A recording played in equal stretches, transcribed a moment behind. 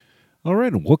All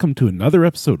right, and welcome to another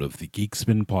episode of the Geek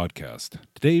Spin Podcast.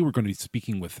 Today we're going to be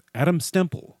speaking with Adam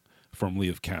Stemple, formerly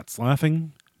of Cats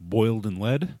Laughing, Boiled in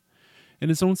Lead, and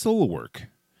his own solo work.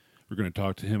 We're going to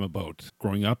talk to him about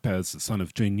growing up as the son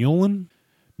of Jane Yolen,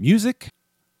 music,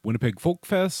 Winnipeg Folk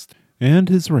Fest, and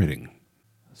his writing.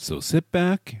 So sit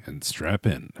back and strap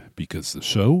in, because the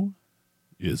show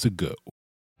is a go.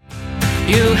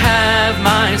 You have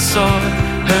my sword,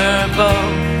 her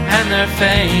bow, and their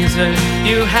phaser.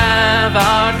 You have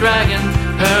our dragon,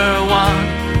 her wand,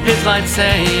 his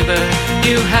lightsaber.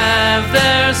 You have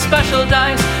their special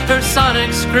dice, her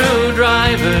sonic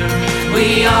screwdriver.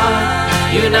 We are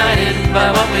united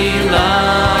by what we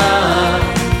love.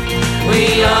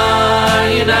 We are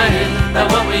united by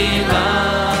what we love.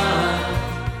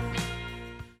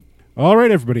 All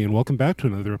right, everybody, and welcome back to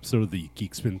another episode of the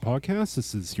Geek Spin Podcast.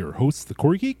 This is your host, the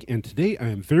Core Geek, and today I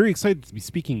am very excited to be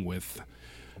speaking with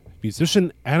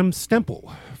musician Adam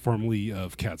Stemple, formerly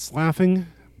of Cats Laughing,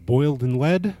 Boiled in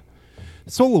Lead,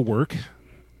 solo work,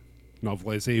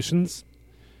 novelizations,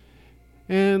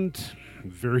 and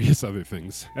various other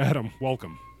things. Adam,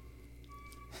 welcome.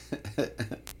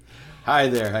 Hi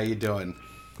there, how you doing?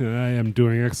 I am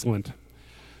doing excellent.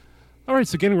 All right,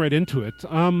 so getting right into it.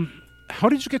 How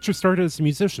did you get your start as a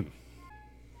musician?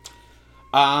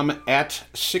 At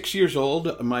 6 years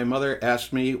old, my mother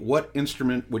asked me, what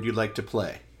instrument would you like to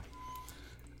play?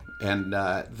 And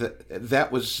that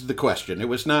was the question. It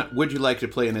was not, would you like to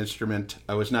play an instrument?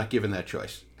 I was not given that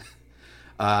choice.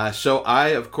 So I,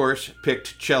 of course,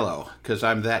 picked cello, because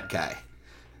I'm that guy.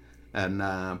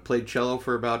 And played cello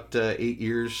for about 8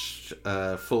 years,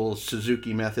 full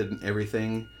Suzuki method and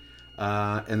everything.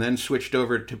 And then switched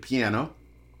over to piano.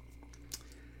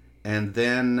 And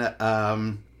then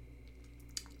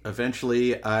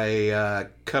eventually I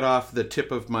cut off the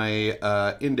tip of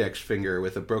my index finger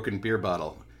with a broken beer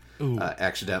bottle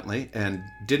accidentally, and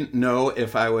didn't know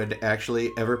if I would actually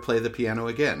ever play the piano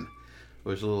again. It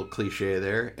was a little cliche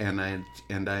there,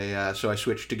 so I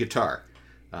switched to guitar,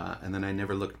 and then I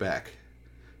never looked back.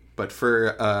 But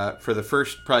for the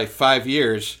first probably 5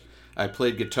 years, I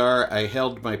played guitar. I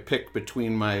held my pick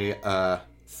between my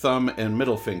thumb and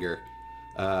middle finger.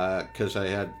 Because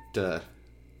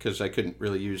I couldn't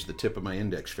really use the tip of my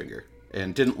index finger,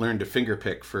 and didn't learn to finger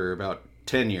pick for about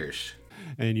 10 years.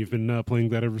 And you've been playing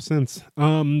that ever since.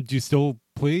 Do you still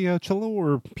play cello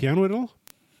or piano at all?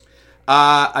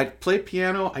 I play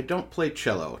piano. I don't play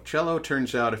cello. Cello,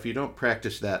 turns out, if you don't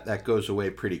practice that goes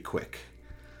away pretty quick.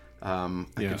 I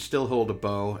can still hold a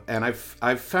bow, and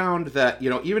I've found that,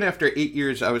 even after 8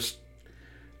 years, I was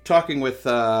talking with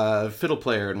a fiddle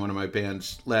player in one of my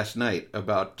bands last night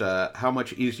about how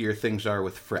much easier things are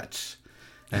with frets.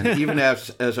 And even as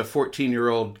a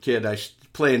 14-year-old kid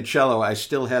playing cello, I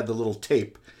still had the little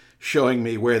tape showing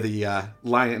me where the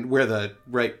where the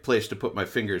right place to put my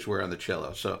fingers were on the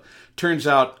cello. So turns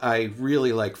out I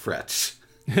really like frets.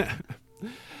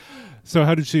 So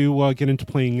how did you get into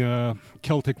playing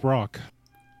Celtic rock?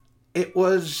 It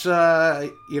was, I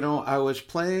was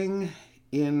playing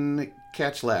in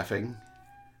Cats Laughing,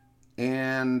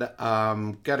 and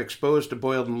got exposed to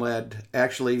Boiled in Lead.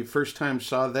 Actually, first time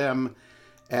saw them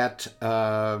at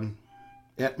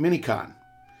Minicon.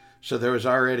 So there was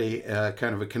already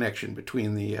kind of a connection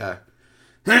between the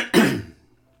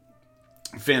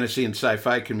fantasy and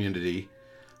sci-fi community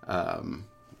and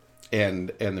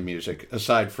the music,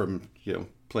 aside from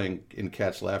playing in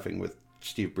Cats Laughing with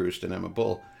Steve Bruce and Emma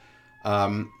Bull,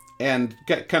 and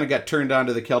kind of got turned on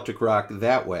to the Celtic rock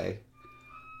that way.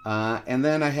 And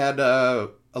then I had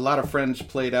a lot of friends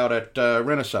played out at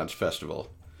Renaissance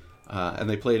Festival, and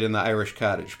they played in the Irish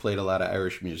Cottage, played a lot of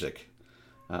Irish music.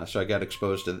 So I got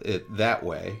exposed to it that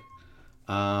way.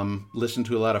 Listened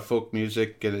to a lot of folk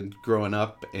music growing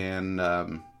up, and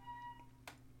I'm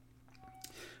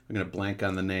going to blank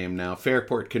on the name now.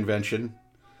 Fairport Convention.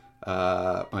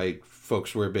 My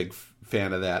folks were a big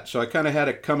fan of that. So I kind of had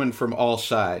it coming from all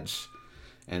sides.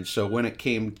 And so when it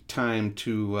came time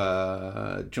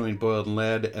to join Boiled in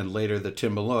Lead and later the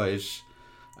Timbaloys,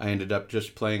 I ended up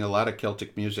just playing a lot of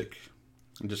Celtic music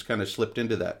and just kind of slipped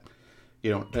into that.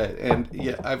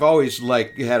 I've always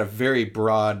had a very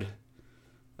broad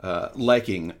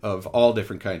liking of all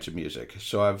different kinds of music.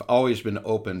 So I've always been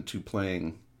open to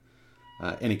playing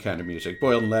any kind of music.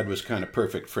 Boiled in Lead was kind of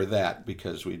perfect for that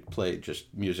because we'd play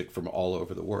just music from all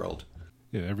over the world.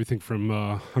 Yeah, everything from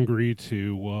Hungary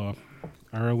to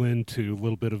Ireland to a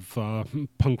little bit of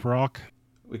punk rock.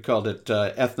 We called it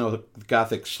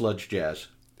ethno-gothic sludge jazz.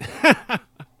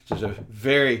 Which is a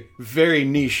very, very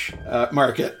niche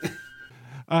market.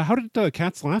 How did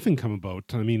Cats Laughing come about?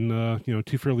 I mean,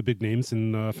 two fairly big names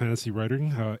in fantasy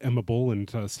writing, Emma Bull and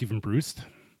Stephen Bruce.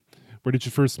 Where did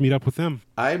you first meet up with them?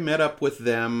 I met up with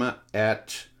them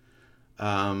at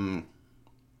Minicon.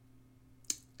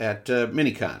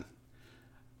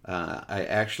 I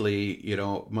actually,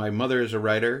 my mother is a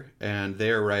writer and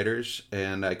they're writers,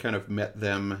 and I kind of met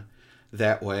them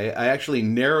that way. I actually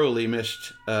narrowly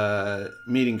missed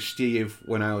meeting Steve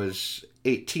when I was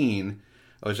 18.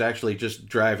 I was actually just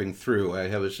driving through.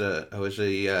 I was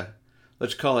a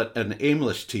let's call it an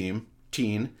aimless teen,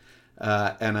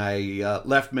 and I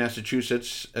left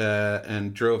Massachusetts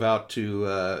and drove out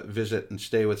to visit and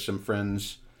stay with some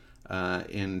friends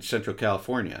in Central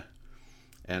California.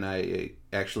 And I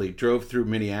actually drove through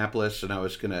Minneapolis, and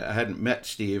I hadn't met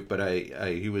Steve, but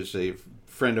he was a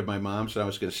friend of my mom's, and I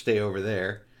was going to stay over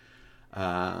there.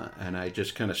 And I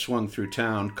just kind of swung through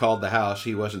town, called the house.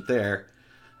 He wasn't there.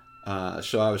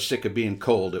 So I was sick of being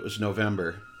cold. It was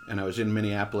November, and I was in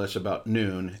Minneapolis about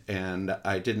noon, and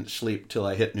I didn't sleep till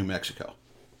I hit New Mexico.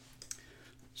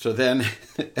 So then,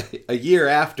 a year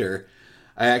after,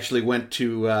 I actually went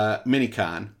to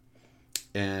Minicon,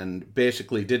 and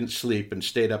basically didn't sleep and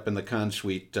stayed up in the con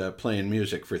suite playing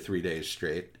music for 3 days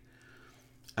straight.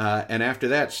 And after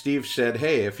that, Steve said,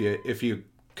 "Hey, if you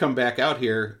come back out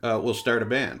here, we'll start a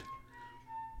band."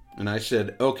 And I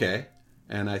said, "Okay."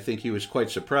 And I think he was quite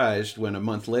surprised when a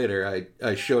month later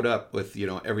I showed up with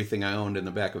everything I owned in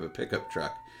the back of a pickup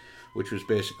truck, which was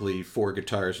basically 4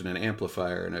 guitars and an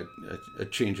amplifier and a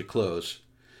change of clothes,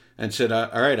 and said,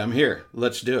 "All right, I'm here.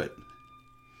 Let's do it."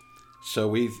 So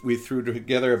we threw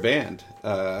together a band.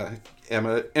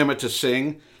 Emma to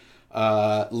sing,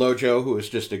 Lojo, who is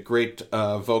just a great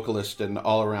vocalist and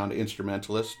all-around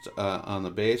instrumentalist on the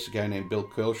bass. A guy named Bill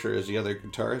Kilsher is the other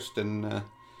guitarist, and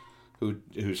who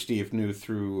Steve knew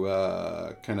through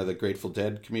kind of the Grateful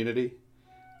Dead community,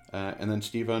 and then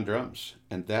Steve on drums.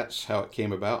 And that's how it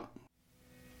came about.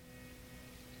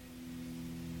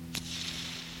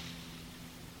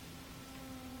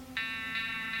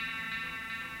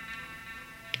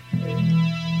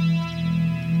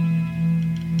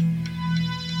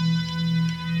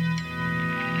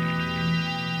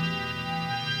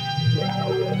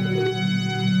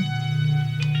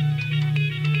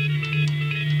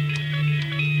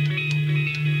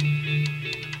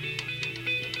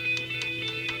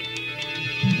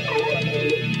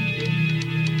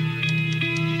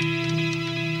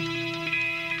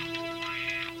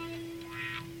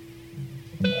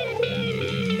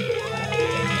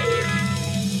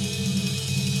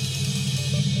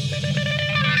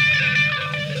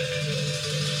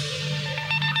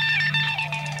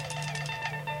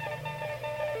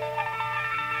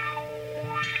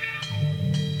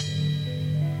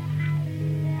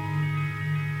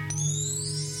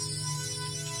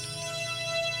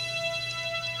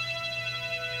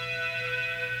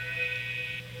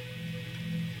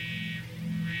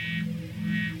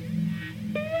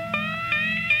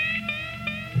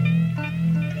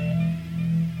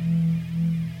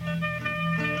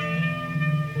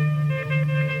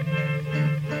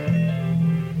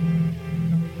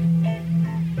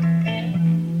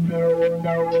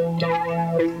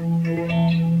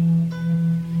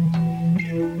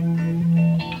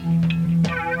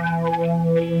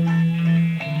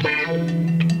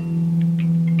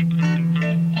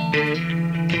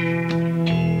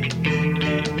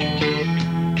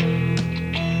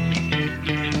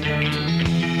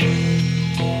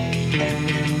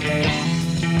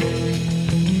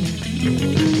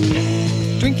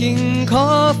 Drinking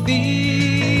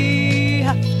coffee,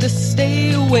 have to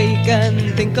stay awake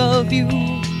and think of you.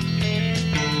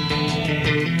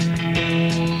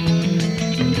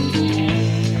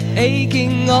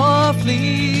 Aching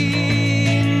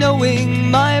awfully,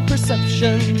 knowing my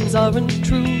perceptions aren't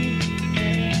true.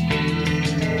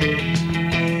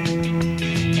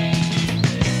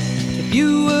 If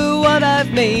you were what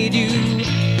I've made you,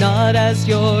 not as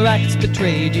your acts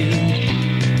betrayed you,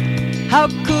 how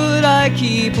could I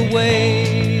keep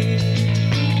away?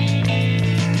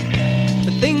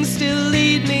 But things still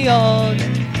lead me on.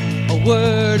 A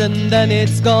word and then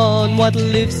it's gone. What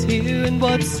lives here and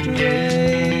what's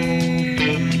stray?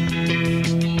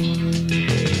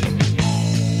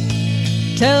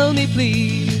 Tell me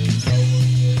please,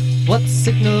 what's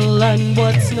signal and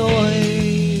what's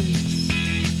noise?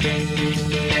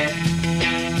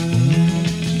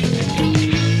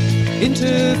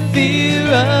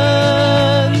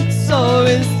 Interference, or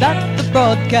is that the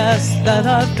broadcast that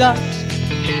I've got?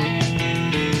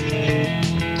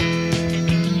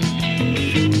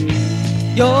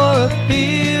 Your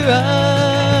appearance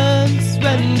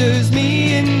renders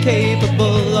me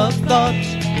incapable of thought.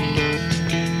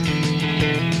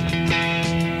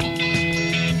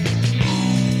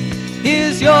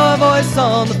 It's your voice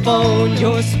on the phone,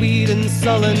 your sweet and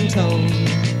sullen tone.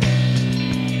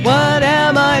 What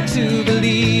am I to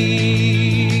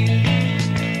believe?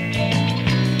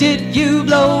 Did you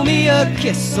blow me a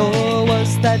kiss, or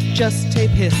was that just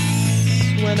tape hiss?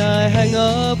 When I hang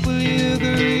up, will you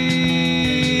agree?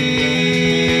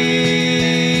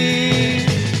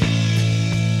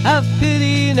 Have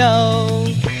pity now.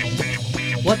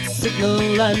 What's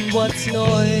signal and what's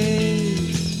noise?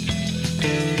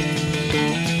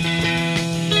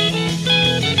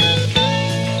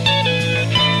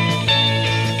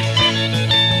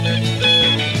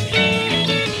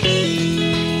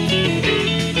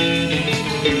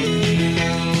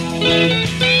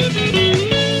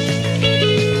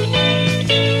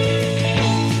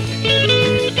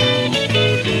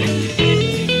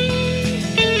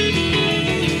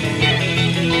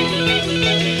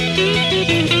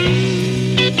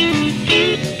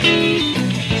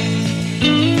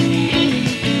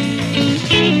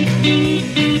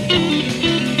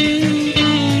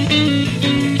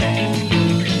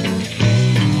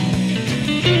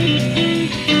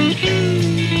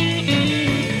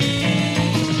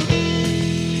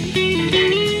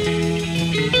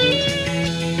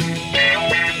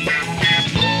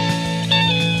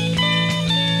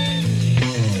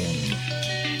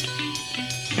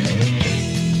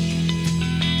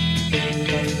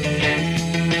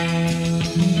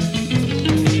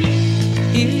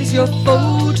 Your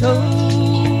photo,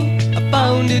 I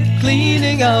found it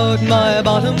cleaning out my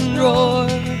bottom drawer.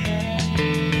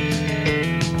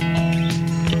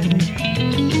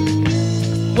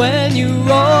 When you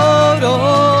wrote,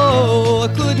 oh,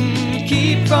 I couldn't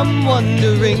keep from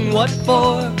wondering what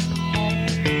for.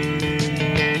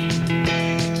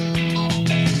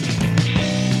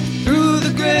 Through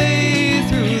the gray,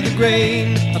 through the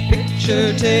grain, a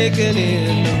picture taken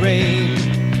in the rain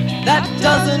that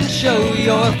doesn't show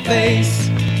your face.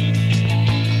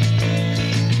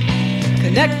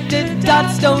 Connected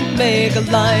dots don't make a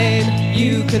line.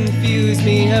 You confuse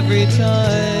me every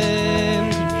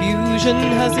time. Confusion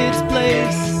has its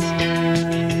place.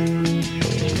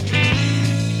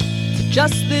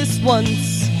 Just this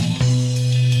once.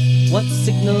 What's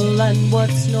signal and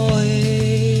what's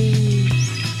noise?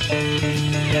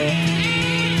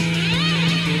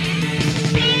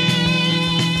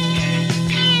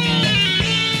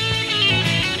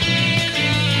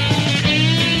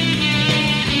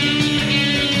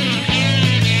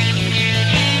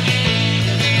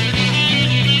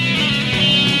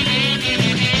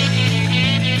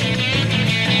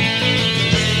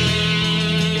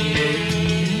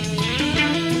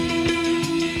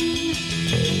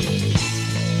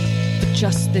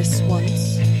 Just this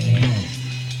once.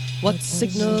 What's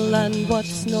signal and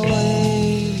what's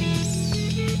noise?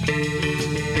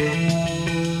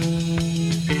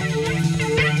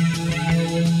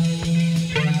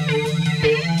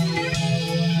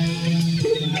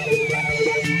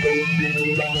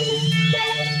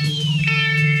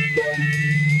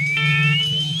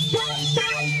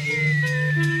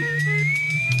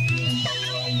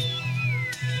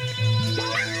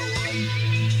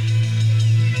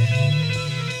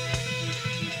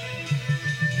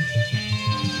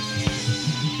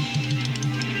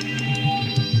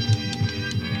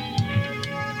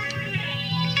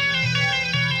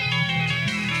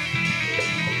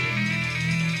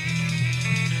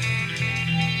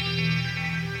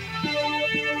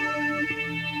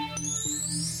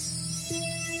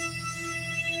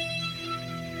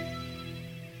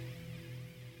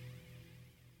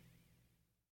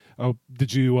 Oh,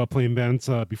 did you play in bands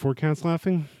before Cats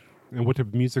Laughing? And what type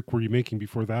of music were you making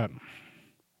before that?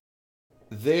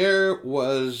 There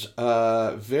was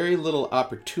very little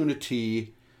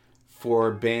opportunity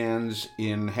for bands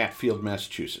in Hatfield,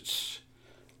 Massachusetts.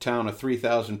 Town of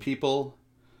 3,000 people.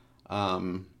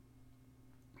 There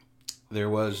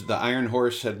was the Iron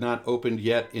Horse had not opened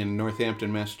yet in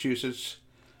Northampton, Massachusetts,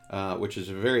 which is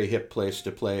a very hip place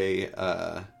to play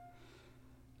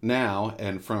now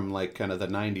and from like kind of the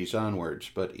 90s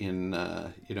onwards. But in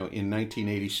in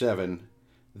 1987,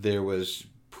 there was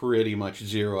pretty much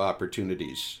zero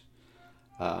opportunities.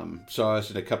 So I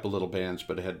was in a couple little bands,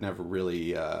 but had never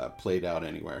really played out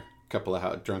anywhere. A couple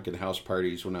of drunken house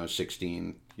parties when I was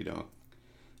 16,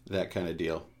 that kind of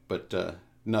deal. But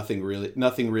nothing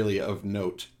really of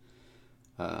note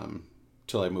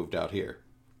till I moved out here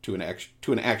to an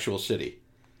actual city.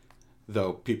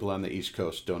 Though people on the East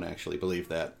Coast don't actually believe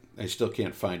that. I still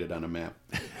can't find it on a map.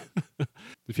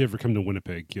 If you ever come to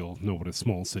Winnipeg, you'll know what a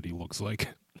small city looks like.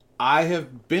 I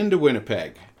have been to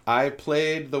Winnipeg. I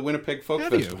played the Winnipeg Folk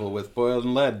Festival with Boiled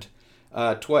and Lead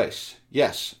twice.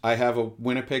 Yes, I have a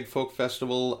Winnipeg Folk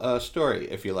Festival story,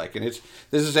 if you like, and this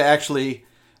is actually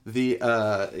the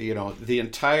the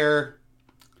entire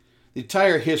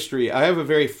history. I have a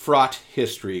very fraught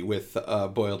history with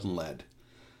Boiled and Lead,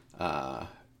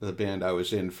 the band I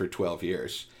was in for 12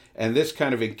 years, and this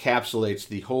kind of encapsulates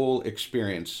the whole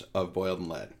experience of Boiled and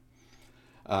Lead.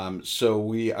 So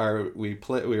we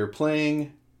were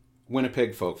playing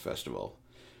Winnipeg Folk Festival.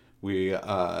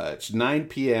 It's 9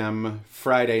 p.m.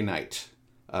 Friday night,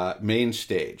 main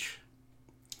stage.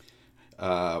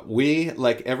 We,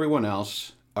 like everyone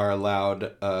else, are allowed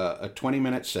a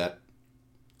 20-minute set.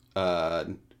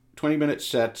 20-minute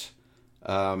set,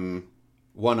 one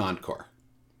encore.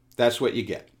 That's what you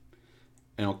get.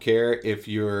 I don't care if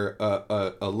you're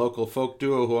a local folk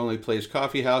duo who only plays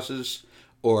coffee houses,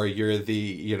 or you're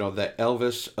the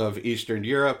Elvis of Eastern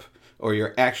Europe, or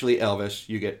you're actually Elvis.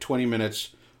 You get 20 minutes,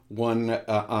 one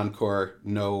encore,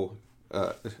 no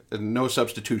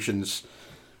substitutions.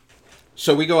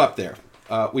 So we go up there.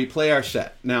 We play our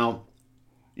set. Now,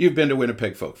 you've been to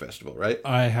Winnipeg Folk Festival, right?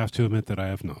 I have to admit that I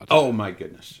have not. Oh, my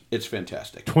goodness. It's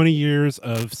fantastic. 20 years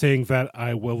of saying that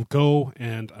I will go,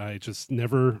 and I just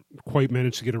never quite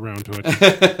managed to get around to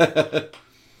it.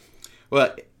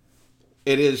 Well,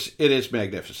 it is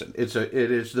magnificent. It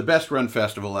is the best run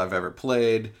festival I've ever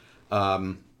played.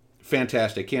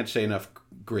 Fantastic. Can't say enough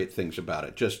great things about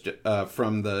it. Just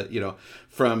from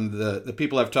the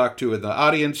people I've talked to in the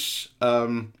audience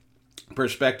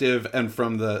perspective, and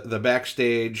from the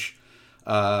backstage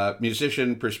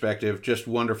musician perspective, just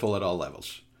wonderful at all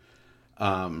levels.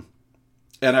 And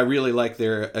I really like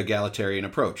their egalitarian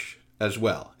approach as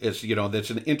well. It's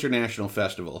an international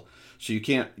festival, so you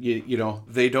can't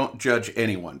they don't judge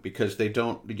anyone, because they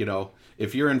don't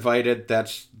if you're invited,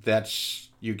 that's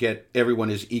you get everyone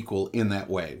is equal in that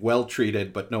way, well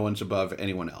treated, but no one's above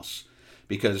anyone else.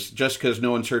 Because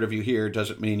no one's heard of you here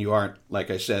doesn't mean you aren't,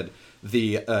 like I said,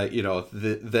 the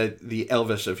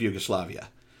Elvis of Yugoslavia.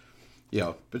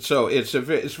 But so it's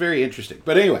very interesting.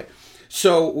 But anyway,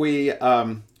 so we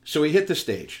hit the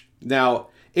stage. Now,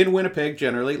 in Winnipeg,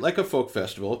 generally, like a folk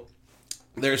festival,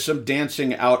 there's some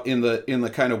dancing out in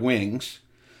the kind of wings,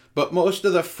 but most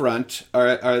of the front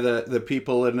are the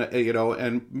people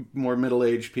and more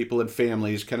middle-aged people and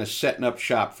families kind of setting up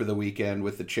shop for the weekend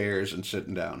with the chairs and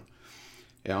sitting down.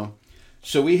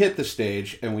 So we hit the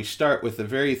stage, and we start with a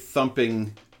very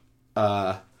thumping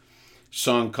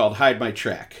song called "Hide My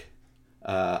Track,"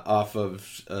 off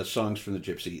of Songs from the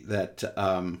Gypsy, that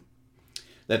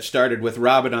started with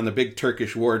Robin on the big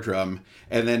Turkish war drum,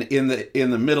 and then in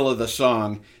the middle of the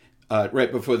song,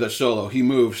 right before the solo, he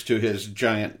moves to his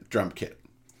giant drum kit.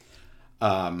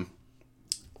 But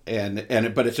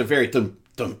it's a very thump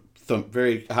thump thump,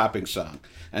 very hopping song.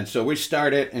 And so we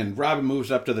start it, and Robin moves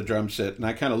up to the drum set, and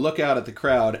I kind of look out at the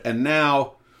crowd, and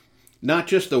now, not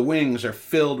just the wings are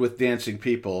filled with dancing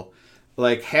people,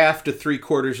 like half to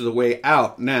 3/4 of the way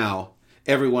out now,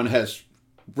 everyone has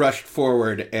rushed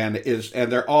forward and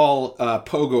they're all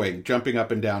pogoing, jumping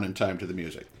up and down in time to the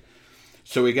music.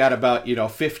 So we got about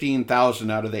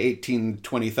 15,000 out of the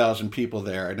 20,000 people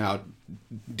there are now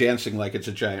dancing like it's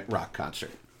a giant rock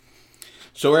concert.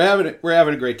 So we're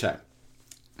having a great time.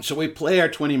 So we play our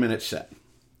 20-minute set.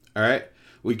 All right,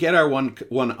 we get our one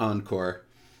encore,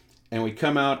 and we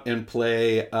come out and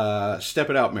play "Step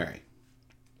It Out, Mary."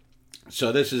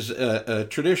 So this is a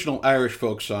traditional Irish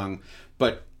folk song,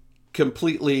 but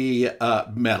completely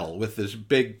metal, with this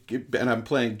big, and I'm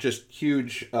playing just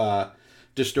huge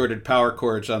distorted power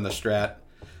chords on the Strat,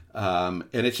 and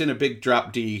it's in a big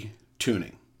drop D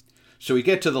tuning. So we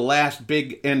get to the last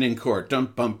big ending chord,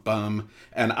 dum bum bum,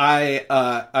 and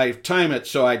I time it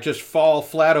so I just fall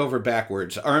flat over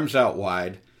backwards, arms out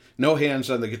wide, no hands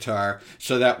on the guitar,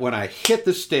 so that when I hit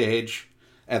the stage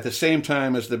at the same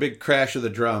time as the big crash of the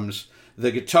drums, the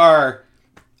guitar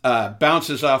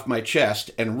bounces off my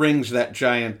chest and rings that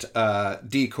giant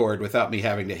D chord without me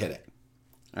having to hit it.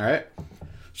 All right?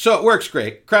 So it works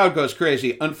great. Crowd goes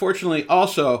crazy. Unfortunately,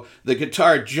 also, the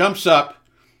guitar jumps up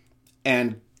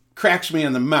and cracks me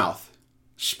in the mouth,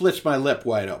 splits my lip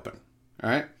wide open. All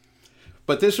right?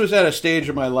 But this was at a stage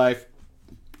of my life.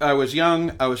 I was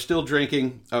young, I was still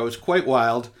drinking, I was quite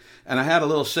wild, and I had a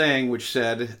little saying which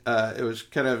said, it was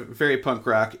kind of very punk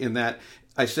rock, in that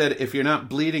I said, if you're not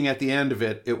bleeding at the end of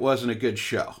it, it wasn't a good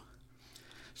show.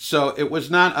 So it was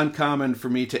not uncommon for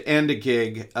me to end a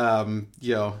gig,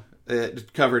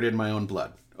 covered in my own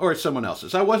blood, or someone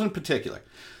else's. I wasn't particular.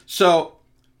 So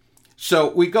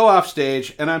we go off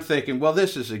stage, and I'm thinking, well,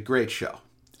 this is a great show.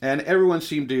 And everyone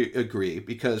seemed to agree,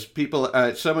 because people,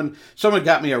 someone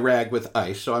got me a rag with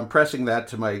ice, so I'm pressing that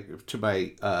to my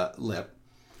lip.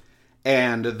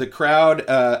 And the crowd,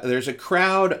 there's a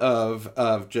crowd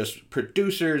of just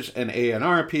producers and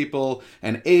A&R people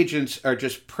and agents are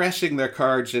just pressing their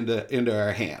cards into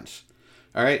our hands.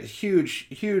 All right, huge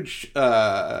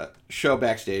show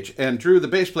backstage. And Drew, the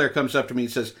bass player, comes up to me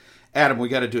and says, "Adam, we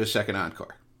got to do a second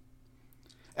encore."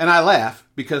 And I laugh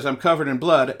because I'm covered in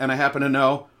blood and I happen to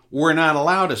know we're not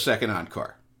allowed a second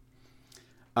encore.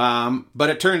 But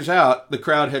it turns out the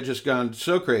crowd had just gone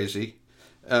so crazy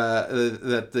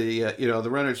that the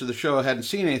runners of the show hadn't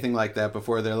seen anything like that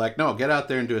before. They're like, "No, get out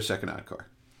there and do a second encore."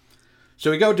 So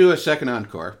we go do a second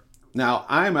encore. Now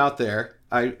I'm out there.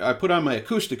 I put on my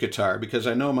acoustic guitar because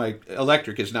I know my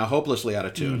electric is now hopelessly out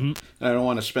of tune, and I don't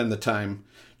want to spend the time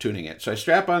tuning it. So I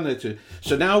strap on the.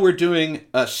 So now we're doing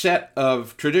a set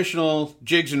of traditional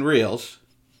jigs and reels,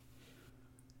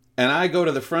 and I go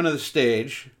to the front of the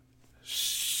stage,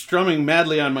 strumming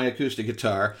madly on my acoustic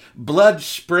guitar, blood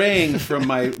spraying from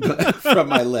my from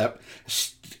my lip.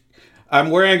 I'm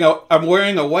wearing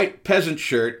a white peasant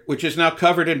shirt, which is now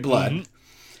covered in blood.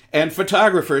 And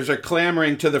photographers are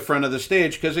clamoring to the front of the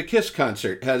stage because a Kiss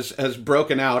concert has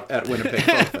broken out at Winnipeg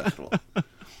Folk Festival.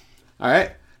 All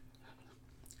right.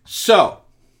 So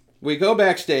we go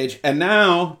backstage, and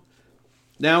now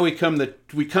we come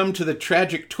to the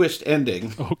tragic twist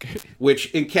ending,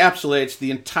 which encapsulates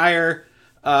the entire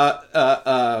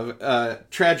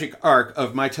tragic arc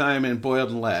of my time in Boiled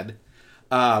and Lead,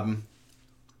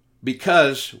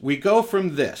 because we go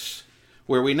from this,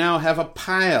 where we now have a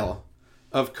pile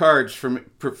of cards from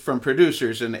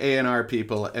producers and A&R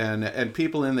people and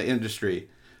people in the industry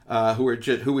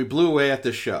who we blew away at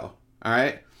this show. All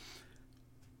right.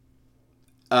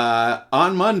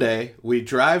 On Monday, we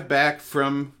drive back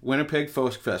from Winnipeg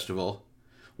Folk Festival.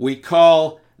 We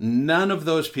call none of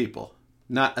those people,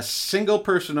 not a single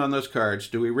person on those cards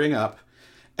do we ring up,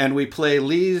 and we play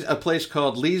a place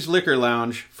called Lee's Liquor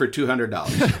Lounge for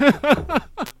 $200.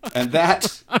 And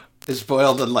that is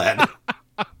Boiled and Lead.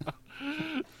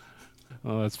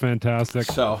 Oh, that's fantastic.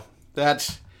 So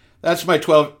that's my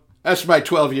 12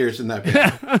 years in that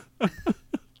band.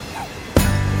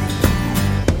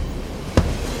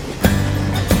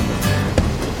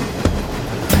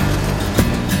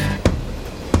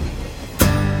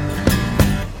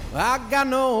 I got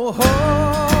no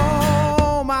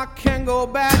home I can go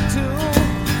back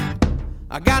to.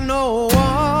 I got no one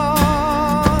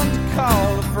to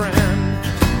call a friend.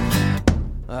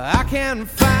 I can't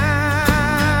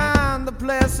find the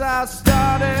place I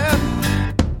started,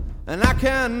 and I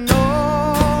can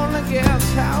only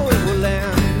guess how it will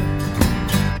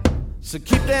end. So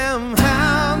keep them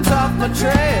hounds off my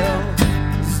trail,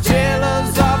 these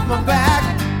jailers off my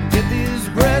back, get these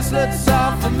bracelets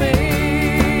off of me.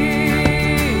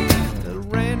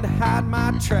 To hide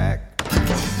my track.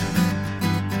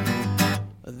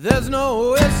 There's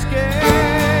no whiskey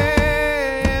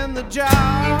in the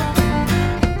jar.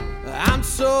 I'm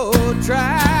so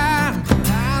dry,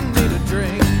 I need a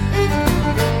drink.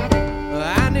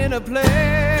 I need a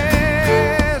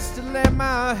place to lay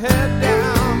my head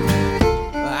down.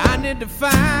 I need to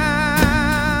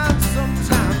find some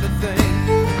time to think.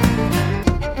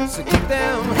 So keep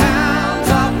them hounds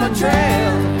off my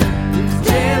trail,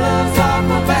 jailers off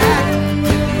my back,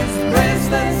 get these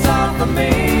bracelets off of me.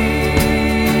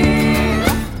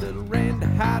 Little rain to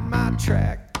hide my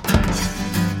track.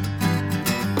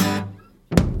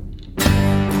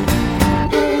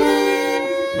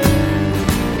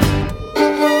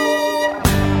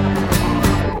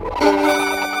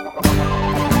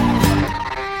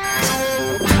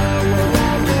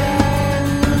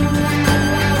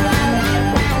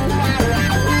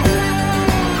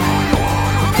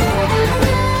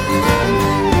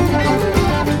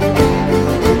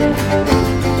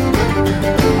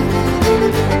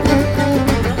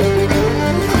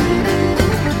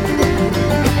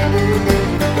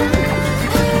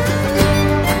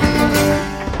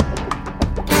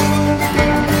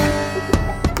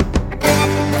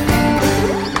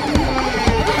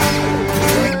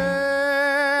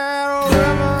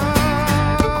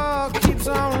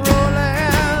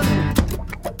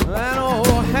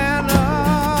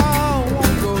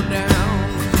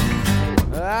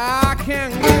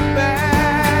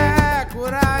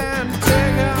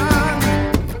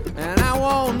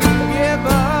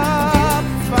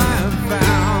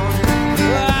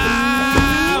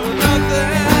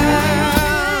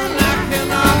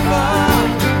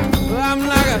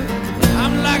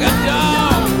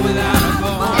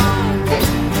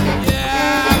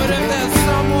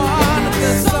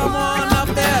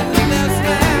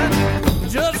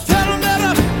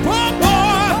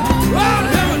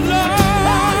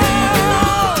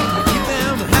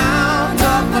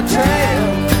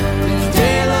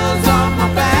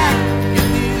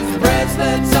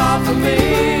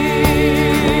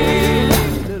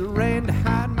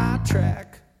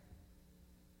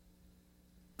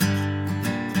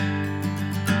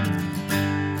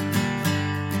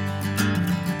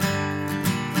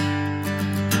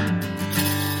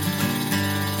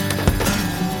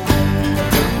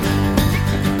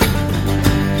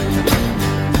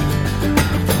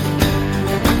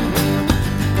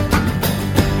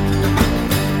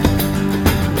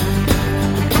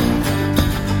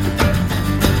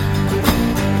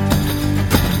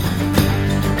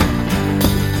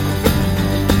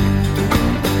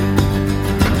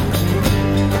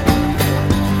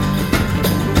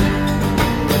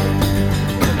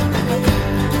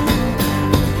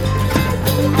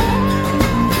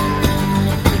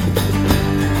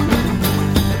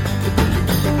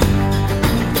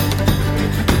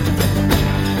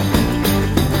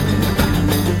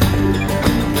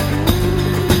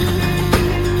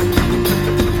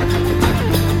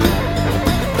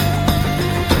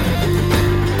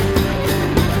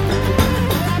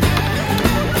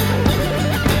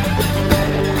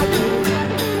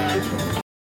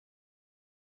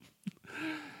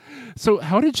 So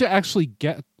how did you actually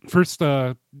get first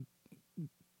be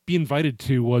invited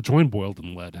to join Boiled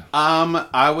and Lead?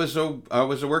 I was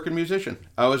a working musician.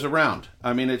 I was around.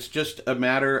 I mean, it's just a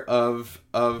matter of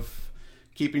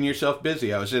keeping yourself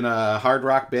busy. I was in a hard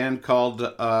rock band called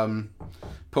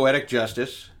Poetic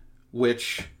Justice,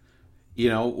 which, you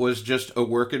know, was just a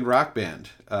working rock band.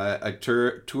 I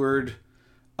toured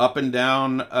up and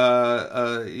down, the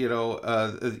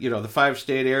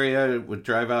 5-state area. Would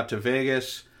drive out to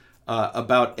Vegas.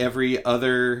 About every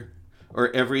other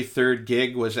or every third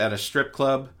gig was at a strip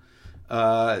club.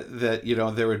 That, you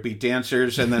know, there would be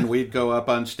dancers, and then we'd go up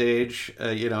on stage,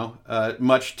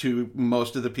 much to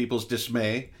most of the people's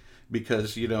dismay,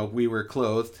 because, you know, we were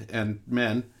clothed and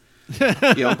men,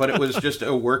 but it was just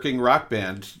a working rock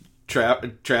band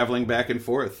traveling back and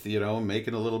forth, you know,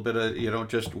 making a little bit of, you know,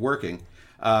 just working.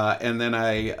 And then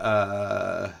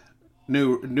I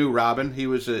knew Robin. He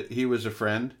was a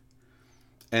friend.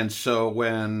 And so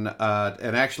when Todd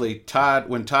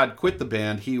quit the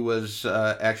band, he was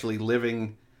actually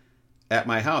living at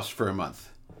my house for a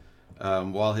month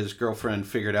while his girlfriend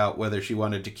figured out whether she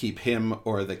wanted to keep him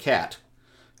or the cat,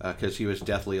 because he was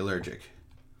deathly allergic.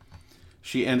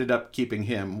 She ended up keeping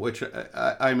him, which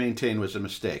I maintain was a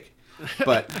mistake.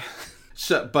 But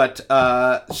so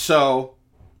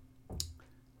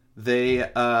they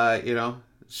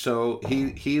so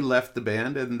he left the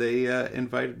band, and they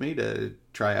invited me to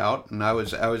try out, and I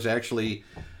was actually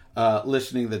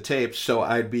listening to the tapes, so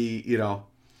I'd be in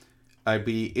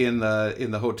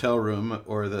the hotel room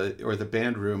or the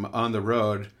band room on the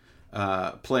road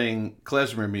playing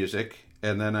klezmer music,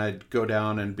 and then I'd go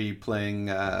down and be playing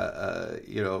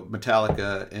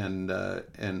Metallica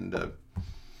and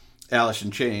Alice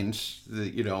in Chains,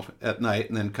 at night,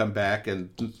 and then come back and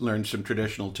learn some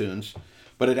traditional tunes.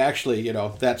 But it actually,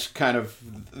 that's kind of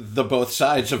the both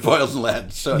sides of Boiled and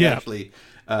Lead. So it actually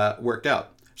worked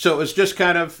out. So it was just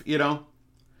kind of, I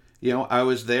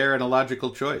was there and a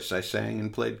logical choice. I sang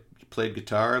and played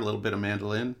guitar, a little bit of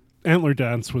mandolin. Antler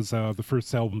Dance was the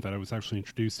first album that I was actually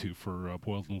introduced to for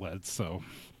Boiled and Lead. So,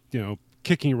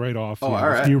 kicking right off,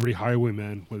 Newry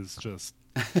Highwayman was just,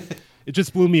 it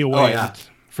just blew me away. Oh, yeah. And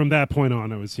from that point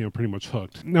on, I was, pretty much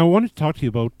hooked. Now, I wanted to talk to you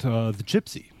about The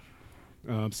Gypsy.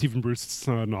 Stephen Bruce's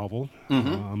novel,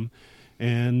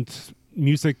 and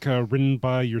music written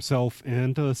by yourself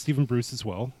and Stephen Bruce as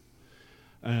well,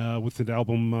 with an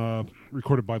album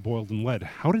recorded by Boiled and Lead.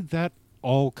 How did that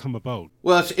all come about?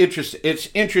 Well, it's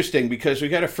interesting because we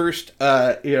got to first,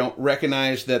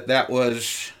 recognize that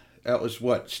was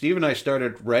what Steve and I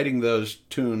started writing those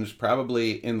tunes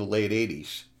probably in the late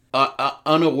 '80s,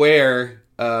 unaware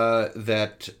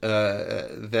that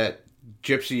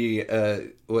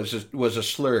Gypsy was a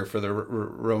slur for the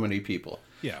Romany people.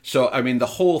 Yeah. So, I mean, the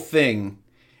whole thing,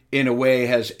 in a way,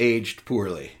 has aged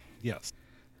poorly. Yes.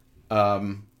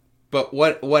 But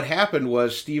what happened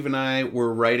was Steve and I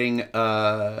were writing.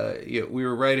 We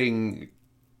were writing,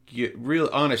 real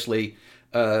honestly,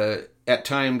 at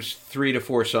times 3 to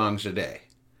 4 songs a day.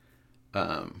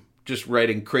 Just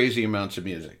writing crazy amounts of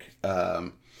music.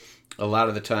 A lot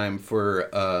of the time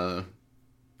for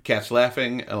Cats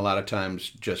Laughing, and a lot of times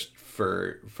just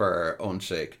for our own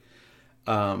sake.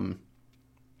 And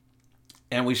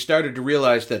we started to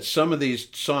realize that some of these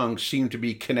songs seem to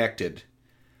be connected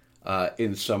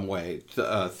in some way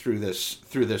through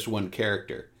this one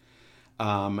character.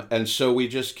 And so we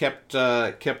just kept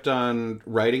on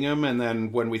writing them, and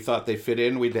then when we thought they fit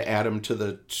in, we'd add them to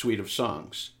the suite of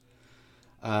songs.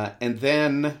 And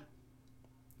then,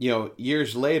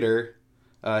 years later,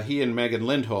 he and Megan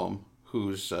Lindholm, who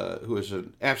is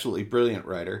an absolutely brilliant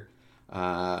writer,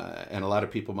 and a lot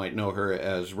of people might know her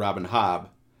as Robin Hobb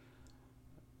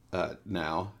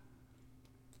now.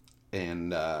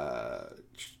 And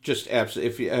just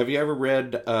absolutely, have you ever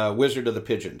read Wizard of the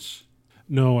Pigeons?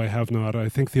 No, I have not. I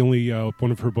think the only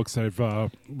one of her books I've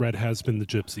read has been The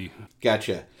Gypsy.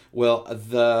 Gotcha. Well,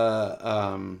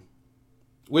 the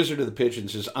Wizard of the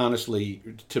Pigeons is honestly,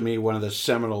 to me, one of the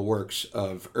seminal works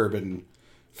of urban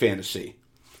fantasy.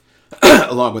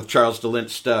 Along with Charles DeLint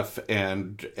stuff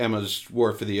and Emma's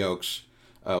War for the Oaks.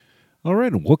 All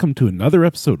right, and welcome to another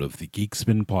episode of the Geek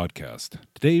Spin Podcast.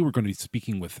 Today we're going to be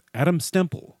speaking with Adam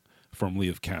Stemple, formerly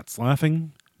of Cats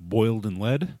Laughing, Boiled and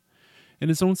Lead, and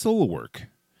his own solo work.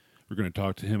 We're going to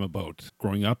talk to him about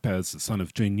growing up as the son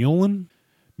of Jane Yolen,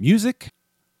 music,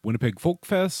 Winnipeg Folk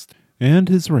Fest, and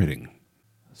his writing.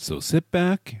 So sit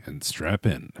back and strap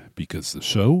in, because the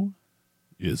show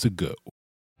is a go.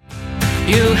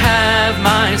 You have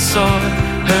my sword,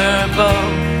 her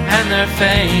bow, and their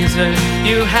phaser.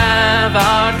 You have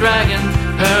our dragon,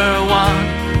 her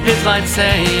wand, his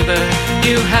lightsaber.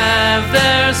 You have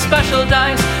their special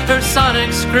dice, her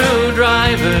sonic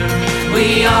screwdriver.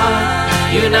 We are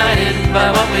united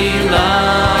by what we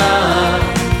love.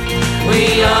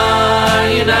 We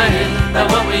are united by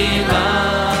what we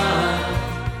love.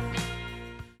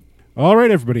 All right,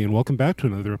 everybody, and welcome back to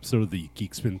another episode of the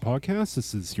Geekspin Podcast.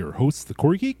 This is your host, the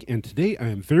Core Geek, and today I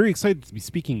am very excited to be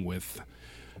speaking with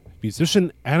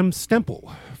musician Adam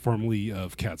Stemple, formerly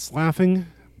of Cats Laughing,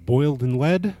 Boiled in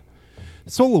Lead,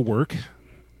 solo work,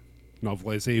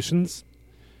 novelizations,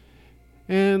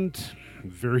 and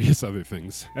various other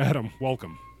things. Adam,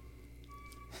 welcome.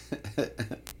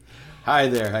 Hi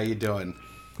there, how you doing?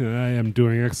 I am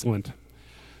doing excellent.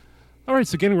 All right,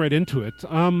 so getting right into it.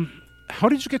 How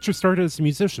did you get your start as a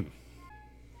musician?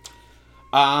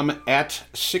 At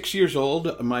 6 years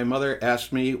old, my mother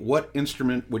asked me, what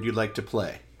instrument would you like to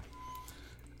play?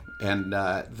 And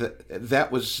that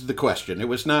was the question. It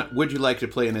was not, would you like to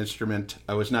play an instrument?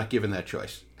 I was not given that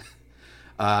choice.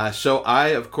 So I,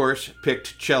 of course,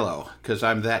 picked cello, because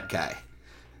I'm that guy.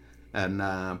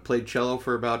 And played cello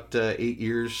for about 8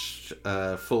 years,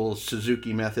 full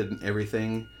Suzuki method and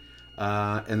everything.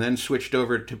 And then switched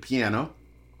over to piano.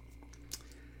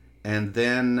 And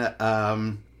then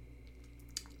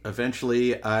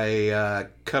eventually I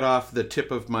cut off the tip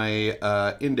of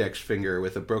my index finger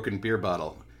with a broken beer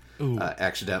bottle.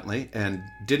 Accidentally, and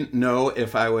didn't know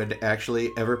if I would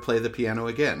actually ever play the piano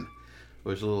again. It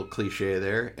was a little cliche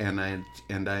there,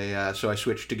 so I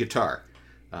switched to guitar,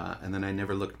 and then I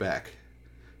never looked back.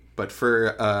 But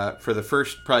for the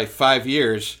first probably 5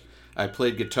 years, I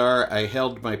played guitar. I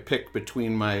held my pick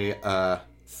between my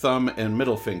thumb and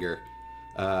middle finger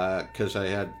because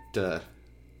I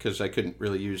couldn't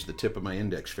really use the tip of my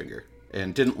index finger,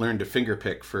 and didn't learn to finger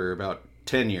pick for about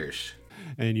 10 years.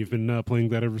 And you've been playing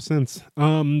that ever since.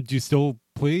 Do you still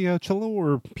play cello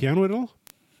or piano at all?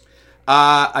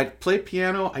 I play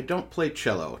piano. I don't play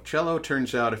cello. Cello,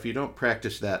 turns out, if you don't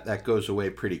practice that goes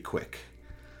away pretty quick.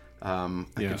 I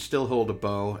can still hold a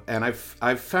bow. And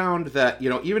I've found that,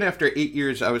 even after 8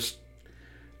 years, I was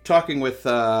talking with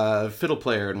a fiddle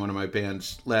player in one of my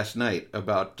bands last night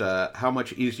about how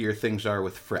much easier things are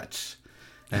with frets.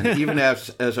 And even as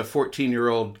a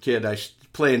 14-year-old kid,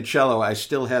 playing cello, I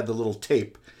still had the little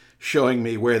tape showing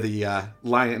me where the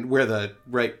where the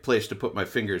right place to put my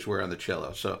fingers were on the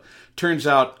cello. So turns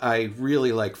out I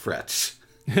really like frets.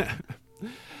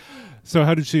 So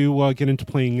how did you get into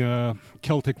playing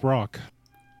Celtic rock?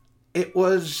 It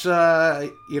was, I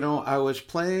was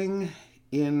playing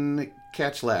in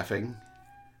Cats Laughing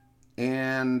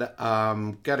and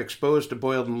got exposed to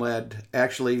Boiled in Lead.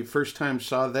 Actually, first time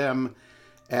saw them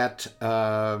at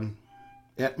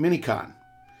Minicon.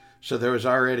 So there was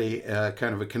already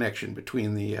kind of a connection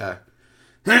between the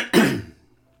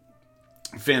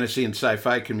fantasy and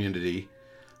sci-fi community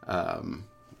and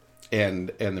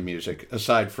the music,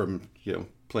 aside from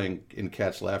playing in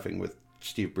Cats Laughing with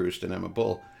Steve Bruce and Emma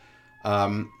Bull,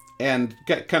 and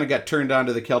kind of got turned on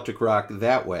to the Celtic rock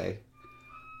that way.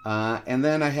 And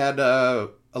then I had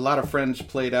a lot of friends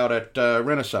played out at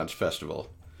Renaissance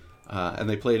Festival, and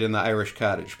they played in the Irish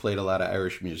Cottage, played a lot of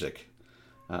Irish music.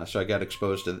 So I got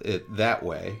exposed to it that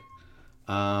way.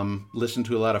 Listened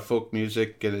to a lot of folk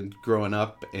music growing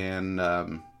up, and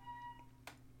I'm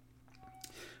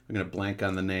going to blank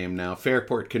on the name now.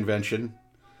 Fairport Convention.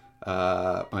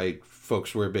 My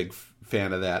folks were a big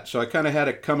fan of that. So I kind of had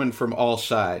it coming from all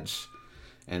sides.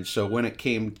 And so when it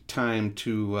came time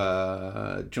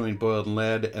to join Boiled in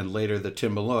Lead and later the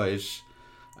Timbaloys,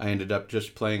 I ended up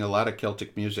just playing a lot of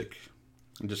Celtic music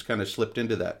and just kind of slipped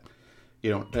into that.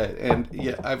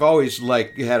 I've always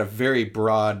had a very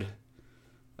broad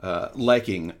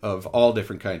liking of all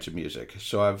different kinds of music.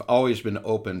 So I've always been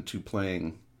open to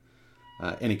playing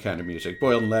any kind of music.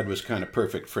 Boiled in Lead was kind of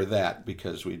perfect for that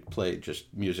because we'd play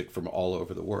just music from all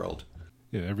over the world.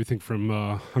 Yeah, everything from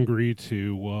Hungary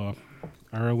to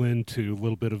Ireland to a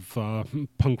little bit of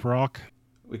punk rock.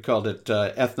 We called it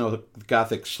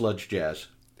ethno-gothic sludge jazz.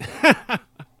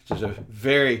 Which is a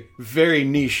very, very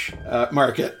niche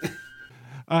market.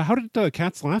 How did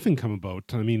Cats Laughing come about?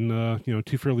 I mean,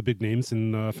 two fairly big names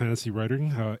in fantasy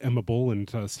writing, Emma Bull and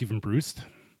Stephen Bruce.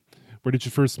 Where did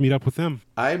you first meet up with them?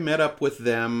 I met up with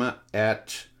them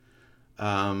at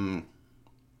Minicon.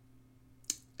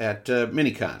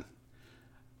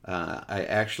 I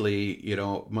actually,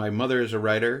 my mother is a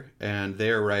writer and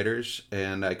they are writers,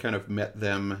 and I kind of met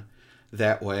them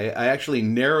that way. I actually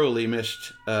narrowly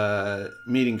missed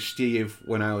meeting Steve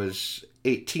when I was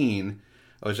 18.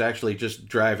 I was actually just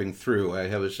driving through.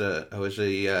 I was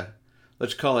a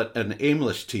let's call it an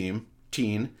aimless teen.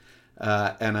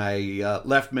 And I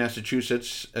left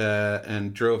Massachusetts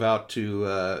and drove out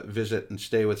to visit and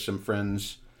stay with some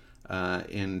friends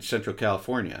in Central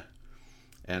California.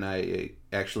 And I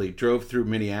actually drove through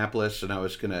Minneapolis, and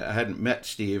I hadn't met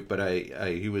Steve, but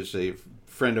he was a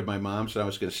friend of my mom's, and I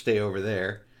was going to stay over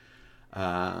there.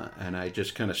 And I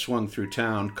just kind of swung through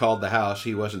town, called the house.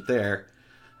 He wasn't there.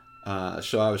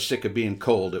 So I was sick of being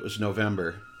cold. It was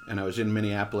November, and I was in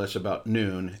Minneapolis about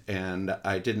noon, and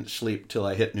I didn't sleep till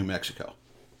I hit New Mexico.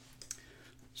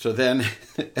 So then,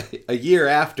 a year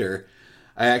after,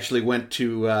 I actually went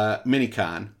to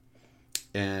Minicon,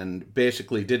 and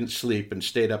basically didn't sleep and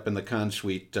stayed up in the con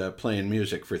suite playing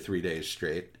music for 3 days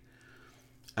straight.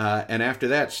 And after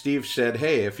that, Steve said,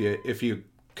 "Hey, if you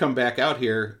come back out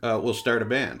here, we'll start a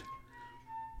band."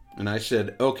 And I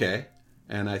said, "Okay."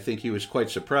 And I think he was quite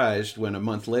surprised when a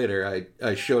month later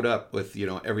I showed up with,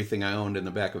 everything I owned in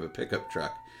the back of a pickup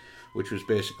truck, which was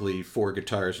basically 4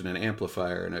 guitars and an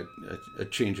amplifier and a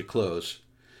change of clothes,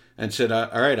 and said,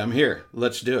 "All right, I'm here.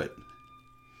 Let's do it."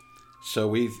 So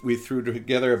we threw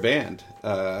together a band.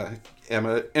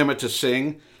 Emma to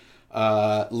sing,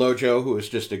 Lojo, who is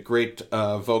just a great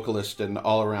vocalist and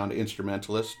all-around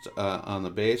instrumentalist on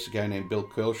the bass. A guy named Bill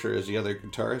Quilcher is the other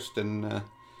guitarist, and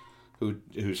who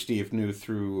Steve knew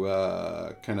through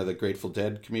kind of the Grateful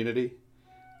Dead community.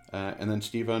 And then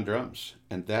Steve on drums.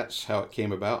 And that's how it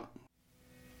came about.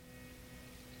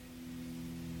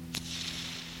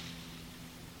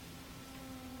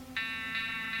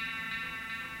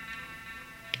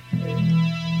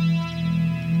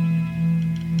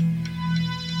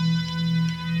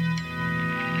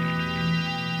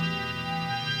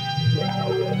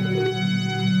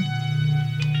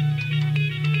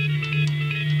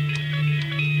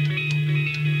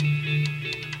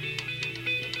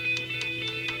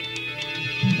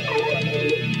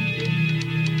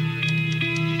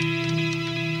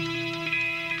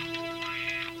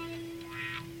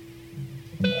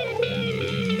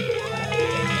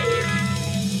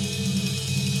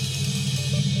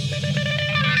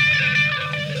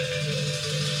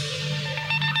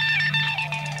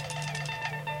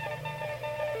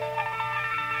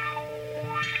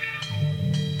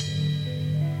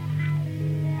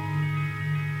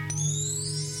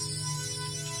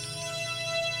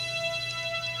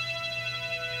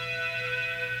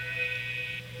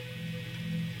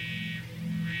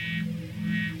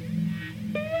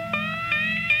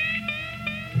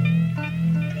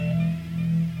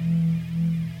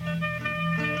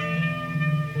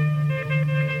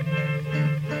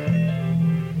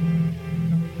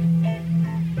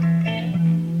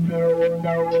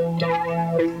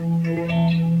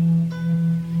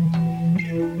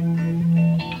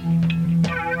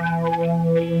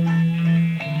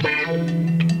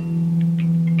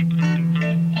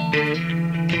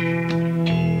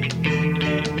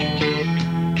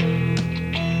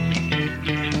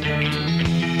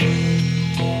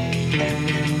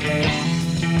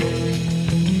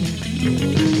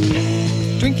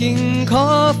 Drinking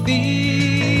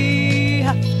coffee,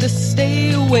 have to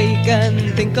stay awake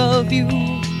and think of you.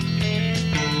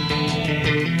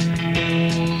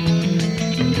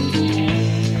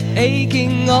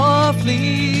 Aching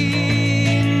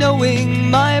awfully, knowing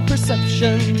my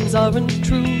perceptions aren't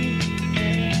true.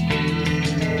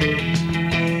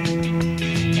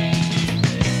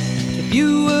 If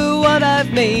you were what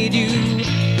I've made you,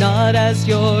 not as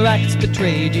your acts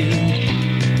betrayed you,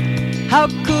 how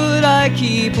could I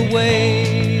keep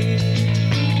away?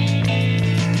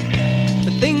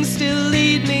 But things still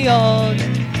lead me on,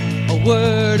 a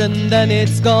word and then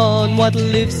it's gone. What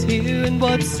lives here and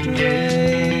what's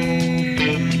stray?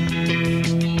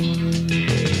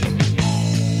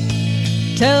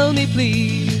 Tell me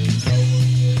please,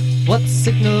 what's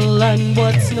signal and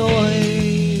what's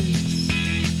noise?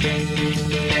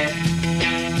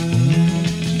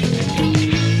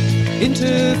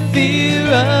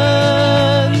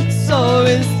 Interference, or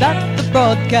is that the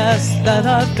broadcast that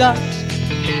I've got?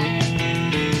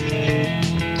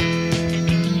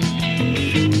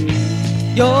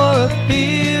 Your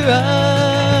appearance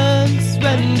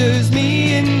renders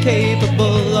me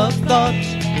incapable of thought.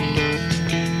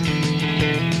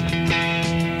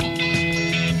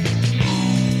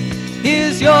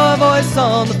 Here's your voice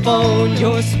on the phone,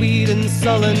 your sweet and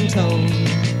sullen tone.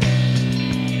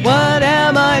 What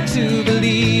am I to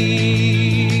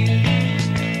believe?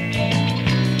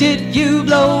 Did you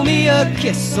blow me a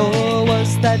kiss, or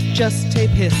was that just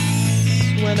tape hiss?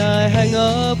 When I hang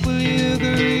up, will you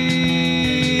agree?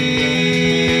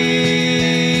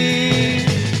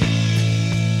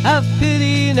 Have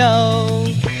pity now.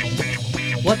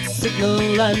 What's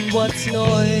signal and what's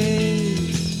noise?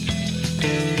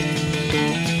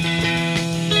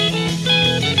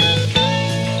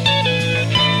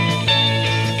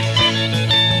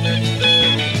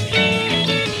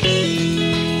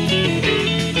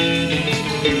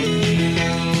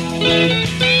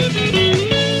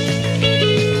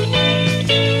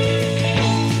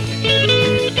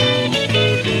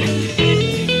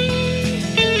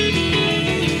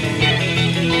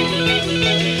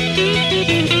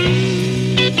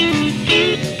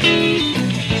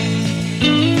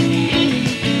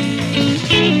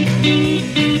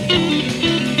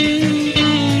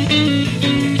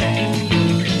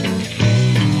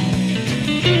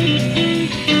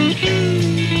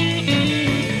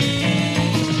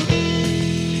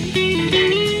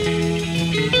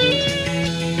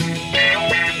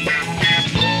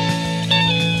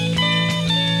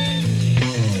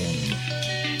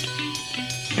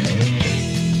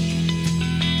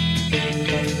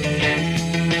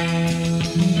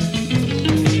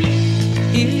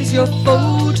 was your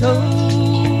photo.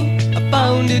 I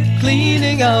found it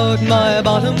cleaning out my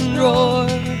bottom drawer.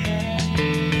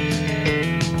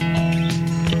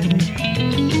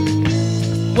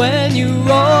 When you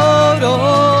wrote,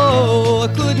 oh,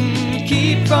 I couldn't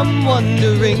keep from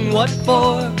wondering what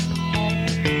for.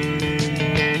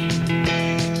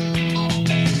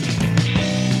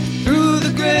 Through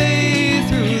the gray,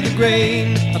 through the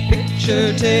grain, a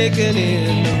picture taken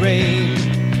in the rain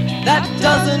that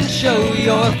doesn't show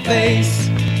your face.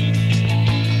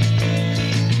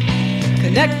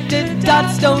 Connected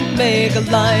dots don't make a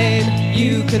line.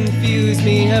 You confuse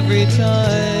me every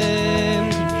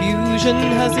time. Confusion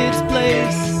has its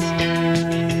place.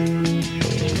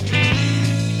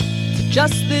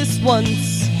 Just this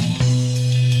once,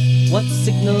 what's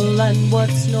signal and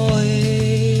what's noise?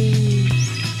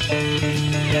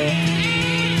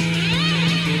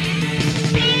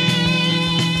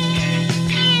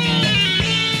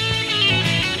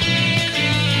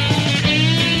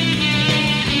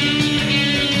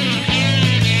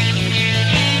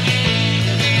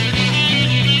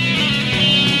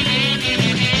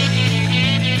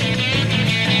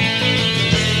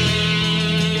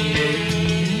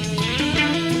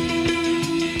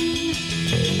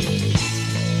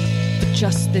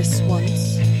 Just this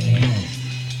once,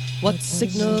 what's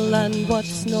signal and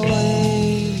what's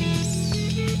noise?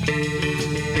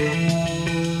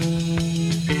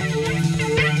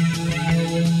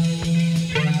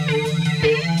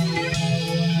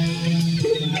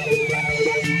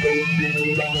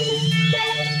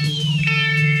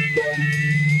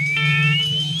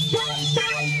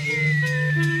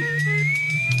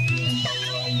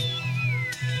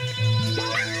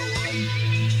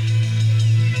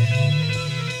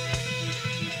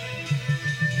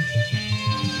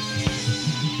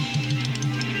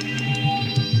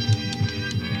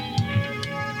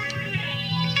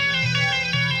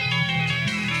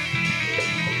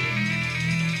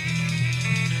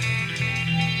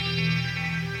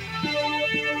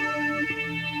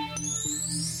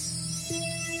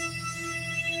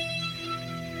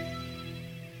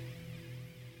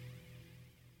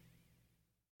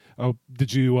 Oh,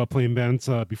 did you play in bands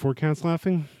before Cats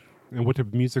Laughing? And what type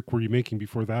of music were you making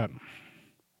before that?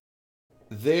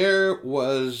 There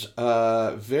was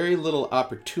very little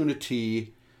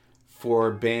opportunity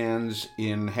for bands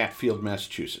in Hatfield,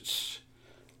 Massachusetts.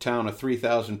 Town of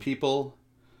 3,000 people.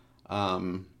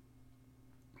 There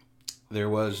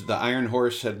was the Iron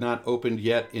Horse had not opened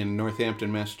yet in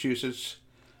Northampton, Massachusetts,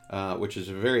 which is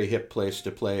a very hip place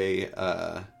to play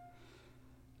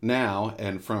now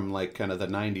and from like kind of the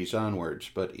 90s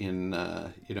onwards. But in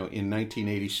in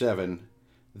 1987,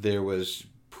 there was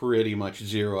pretty much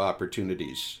zero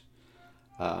opportunities.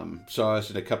 So I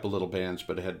was in a couple little bands,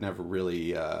 but had never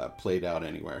really played out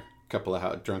anywhere. A couple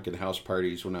of drunken house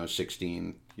parties when I was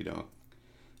 16,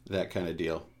 that kind of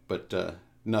deal. But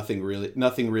nothing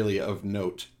really of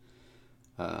note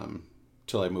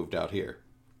till I moved out here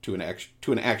to an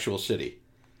actual city.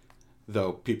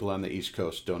 Though people on the East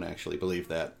Coast don't actually believe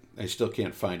that. I still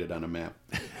can't find it on a map.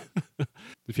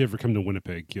 If you ever come to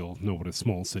Winnipeg, you'll know what a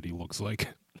small city looks like.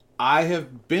 I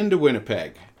have been to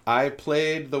Winnipeg. I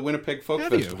played the Winnipeg Folk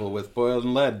Have Festival you? with Boiled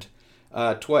and Lead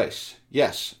twice.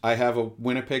 Yes, I have a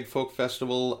Winnipeg Folk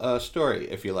Festival story,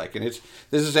 if you like, and this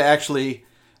is actually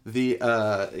the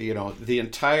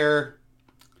entire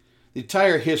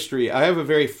history. I have a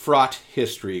very fraught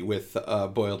history with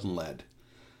Boiled and Lead,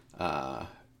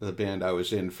 the band I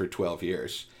was in for 12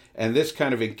 years, and this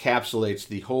kind of encapsulates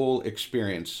the whole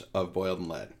experience of Boiled and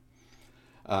Lead.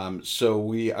 So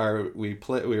we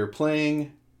were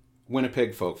playing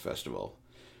Winnipeg Folk Festival.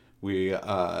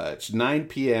 It's 9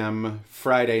 p.m.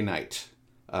 Friday night,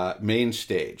 main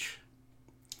stage.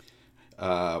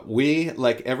 We,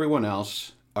 like everyone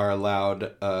else, are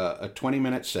allowed a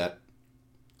 20-minute set.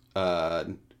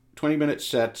 20-minute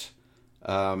set,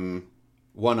 one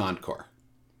encore.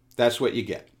 That's what you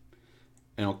get.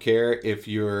 I don't care if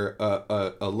you're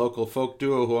a local folk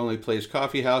duo who only plays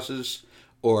coffee houses,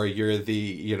 or you're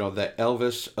the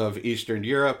Elvis of Eastern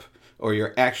Europe, or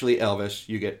you're actually Elvis.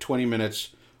 You get 20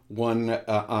 minutes, one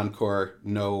encore,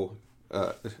 no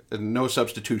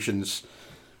substitutions.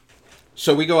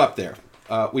 So we go up there.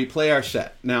 We play our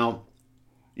set. Now,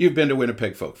 you've been to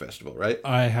Winnipeg Folk Festival, right?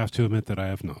 I have to admit that I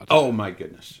have not. Oh, my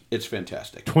goodness. It's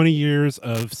fantastic. 20 years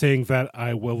of saying that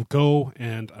I will go,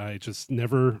 and I just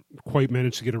never quite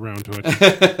managed to get around to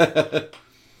it.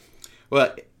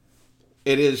 Well,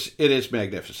 it is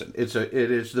magnificent. It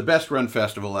is the best run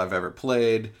festival I've ever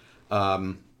played.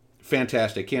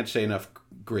 Fantastic. Can't say enough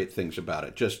great things about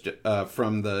it. Just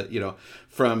from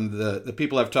the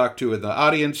people I've talked to in the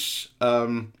audience,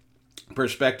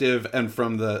 perspective and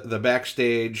from the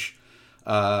backstage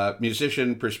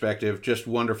musician perspective, just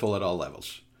wonderful at all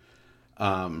levels.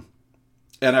 And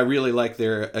I really like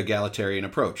their egalitarian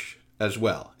approach as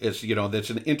well. It's, it's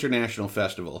an international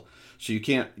festival. So you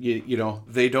can't,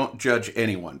 they don't judge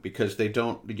anyone because they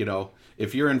don't,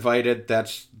 if you're invited,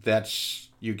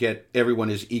 you get, everyone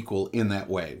is equal in that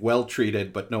way. Well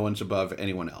treated, but no one's above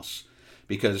anyone else.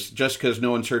 Because just because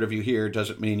no one's heard of you here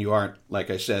doesn't mean you aren't,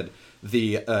 like I said,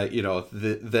 the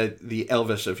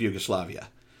Elvis of Yugoslavia.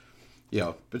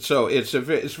 But so it's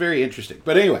very interesting.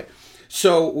 But anyway,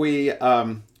 so we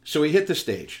hit the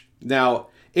stage. Now,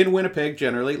 in Winnipeg,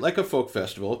 generally, like a folk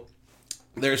festival,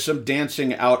 there's some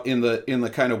dancing out in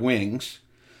the kind of wings,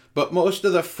 but most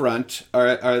of the front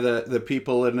are the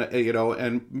people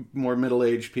and more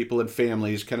middle-aged people and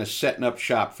families kind of setting up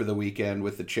shop for the weekend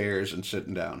with the chairs and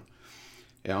sitting down.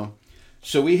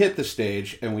 So we hit the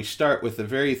stage and we start with a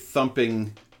very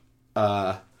thumping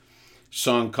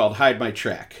song called "Hide My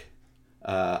Track,"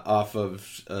 off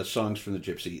of Songs from the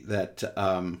Gypsy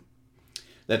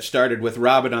that started with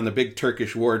Robin on the big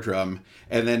Turkish war drum,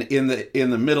 and then in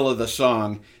the middle of the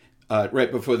song,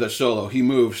 right before the solo, he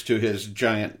moves to his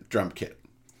giant drum kit.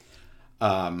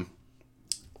 But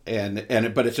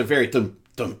it's a very thump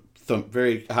thump thump,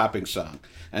 very hopping song.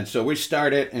 And so we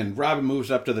start it, and Robin moves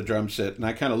up to the drum set, and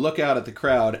I kind of look out at the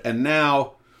crowd, and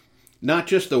now, not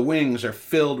just the wings are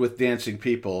filled with dancing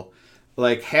people,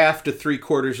 like half to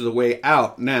 3/4 of the way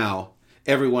out now,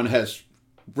 everyone has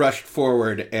rushed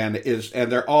forward and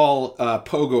they're all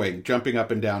pogoing, jumping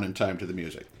up and down in time to the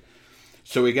music.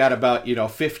 So we got about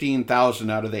 15,000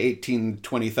 out of the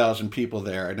 20,000 people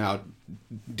there are now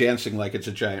dancing like it's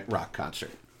a giant rock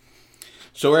concert.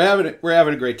 So we're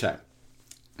having a great time.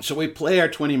 So we play our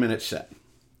 20-minute set.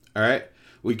 All right,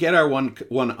 we get our one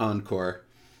encore,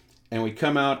 and we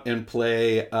come out and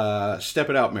play "Step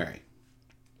It Out, Mary."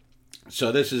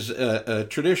 So this is a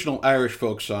traditional Irish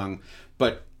folk song,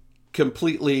 but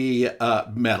completely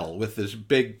metal with this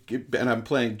big, and I'm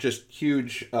playing just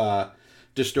huge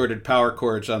distorted power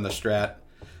chords on the Strat,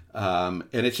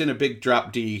 and it's in a big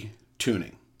drop D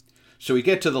tuning. So we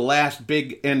get to the last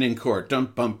big ending chord,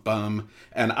 dum bum bum,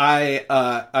 and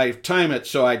I time it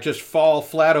so I just fall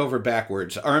flat over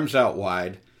backwards, arms out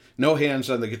wide, no hands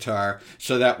on the guitar,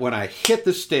 so that when I hit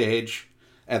the stage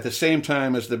at the same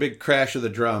time as the big crash of the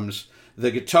drums, the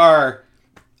guitar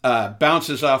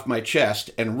bounces off my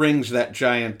chest and rings that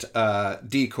giant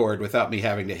D chord without me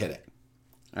having to hit it.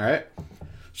 All right?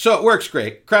 So it works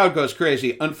great. Crowd goes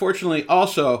crazy. Unfortunately,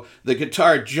 also, the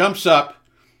guitar jumps up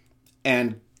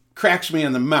and cracks me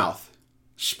in the mouth,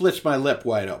 splits my lip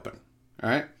wide open. All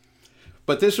right?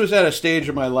 But this was at a stage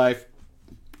of my life.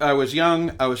 I was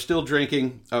young. I was still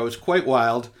drinking. I was quite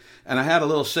wild. And I had a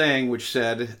little saying which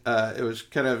said, it was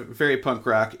kind of very punk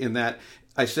rock in that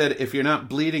I said, if you're not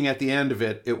bleeding at the end of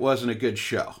it, it wasn't a good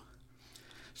show.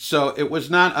 So it was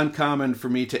not uncommon for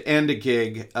me to end a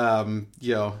gig, covered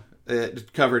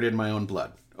in my own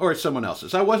blood or someone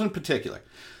else's. I wasn't particular.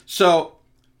 So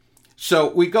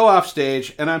we go off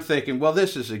stage, and I'm thinking, well,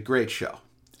 this is a great show.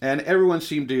 And everyone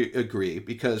seemed to agree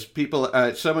because people,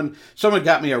 someone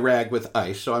got me a rag with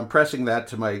ice, so I'm pressing that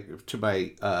to my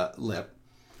lip.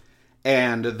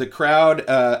 And the crowd,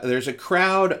 there's a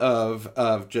crowd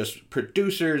of just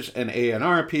producers and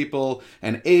A&R people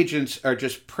and agents are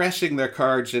just pressing their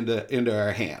cards into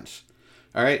our hands.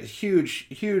 All right,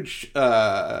 huge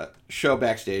show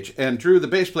backstage. And Drew, the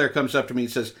bass player, comes up to me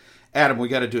and says, "Adam, we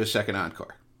got to do a second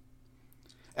encore."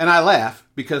 And I laugh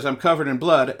because I'm covered in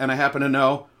blood and I happen to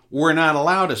know we're not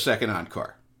allowed a second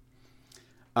encore.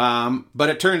 But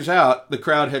it turns out the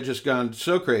crowd had just gone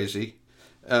so crazy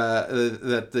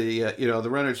that the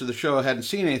runners of the show hadn't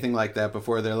seen anything like that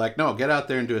before. They're like, "No, get out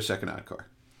there and do a second encore."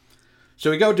 So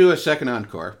we go do a second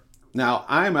encore. Now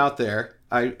I'm out there.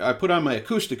 I put on my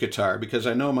acoustic guitar because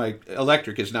I know my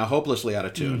electric is now hopelessly out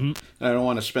of tune, and I don't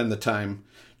want to spend the time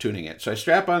tuning it. So I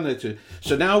strap on the.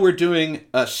 So now we're doing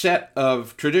a set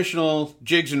of traditional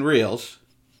jigs and reels,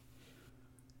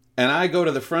 and I go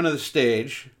to the front of the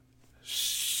stage,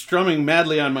 strumming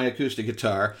madly on my acoustic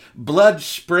guitar, blood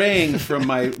spraying from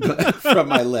my from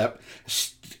my lip.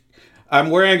 I'm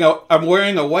wearing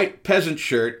a white peasant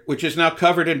shirt, which is now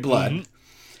covered in blood.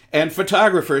 And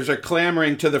photographers are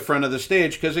clamoring to the front of the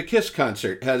stage because a Kiss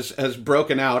concert has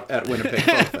broken out at Winnipeg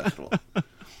Folk Festival.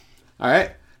 All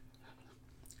right.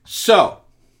 So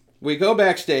we go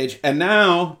backstage, and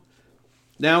now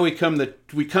we come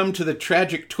to the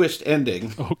tragic twist ending,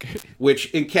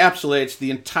 which encapsulates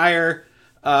the entire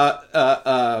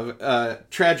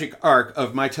tragic arc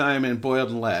of my time in Boiled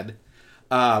and Lead,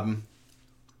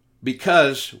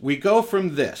 because we go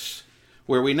from this,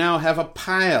 where we now have a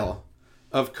pile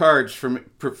of cards from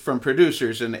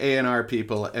producers and A&R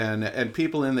people and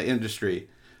people in the industry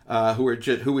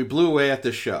who we blew away at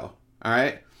this show. All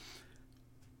right.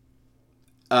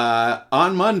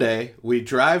 On Monday, we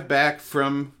drive back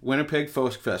from Winnipeg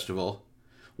Folk Festival.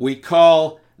 We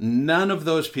call none of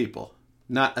those people,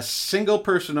 not a single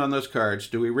person on those cards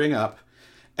do we ring up,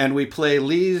 and we play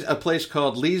a place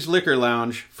called Lee's Liquor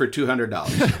Lounge for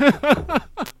 $200.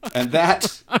 And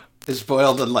that is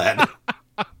Boiled in Lead.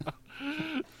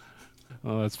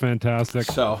 Oh, that's fantastic.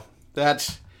 So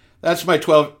that's my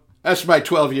 12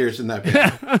 years in that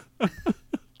band.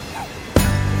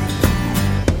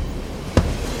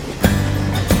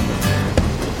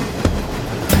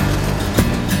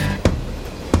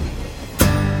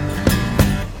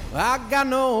 I got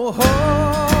no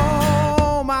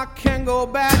home I can go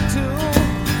back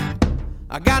to.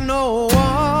 I got no one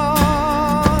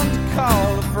to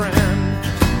call a friend.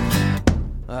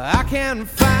 I can't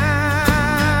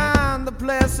find the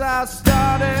place I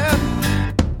started,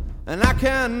 and I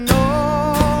can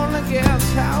only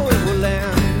guess how it will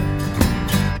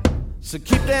end. So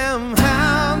keep them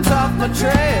hounds off my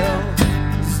trail,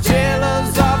 these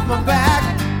jailers off my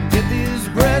back, get these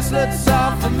bracelets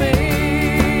off of me.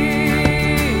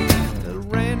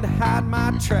 To hide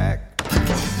my track.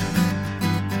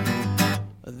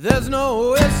 There's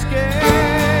no whiskey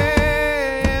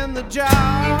in the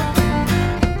jar.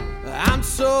 I'm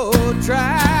so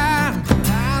dry,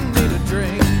 I need a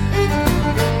drink.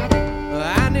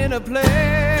 I need a place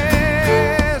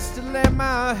to lay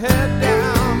my head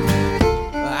down.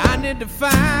 I need to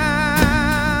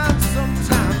find some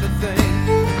time to think.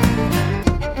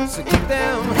 So keep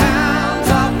them hounds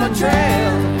off my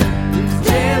trail,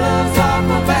 jailers off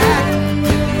my back,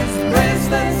 get these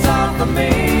bracelets off of me.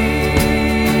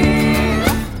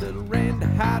 Little rain to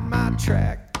hide my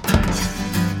track.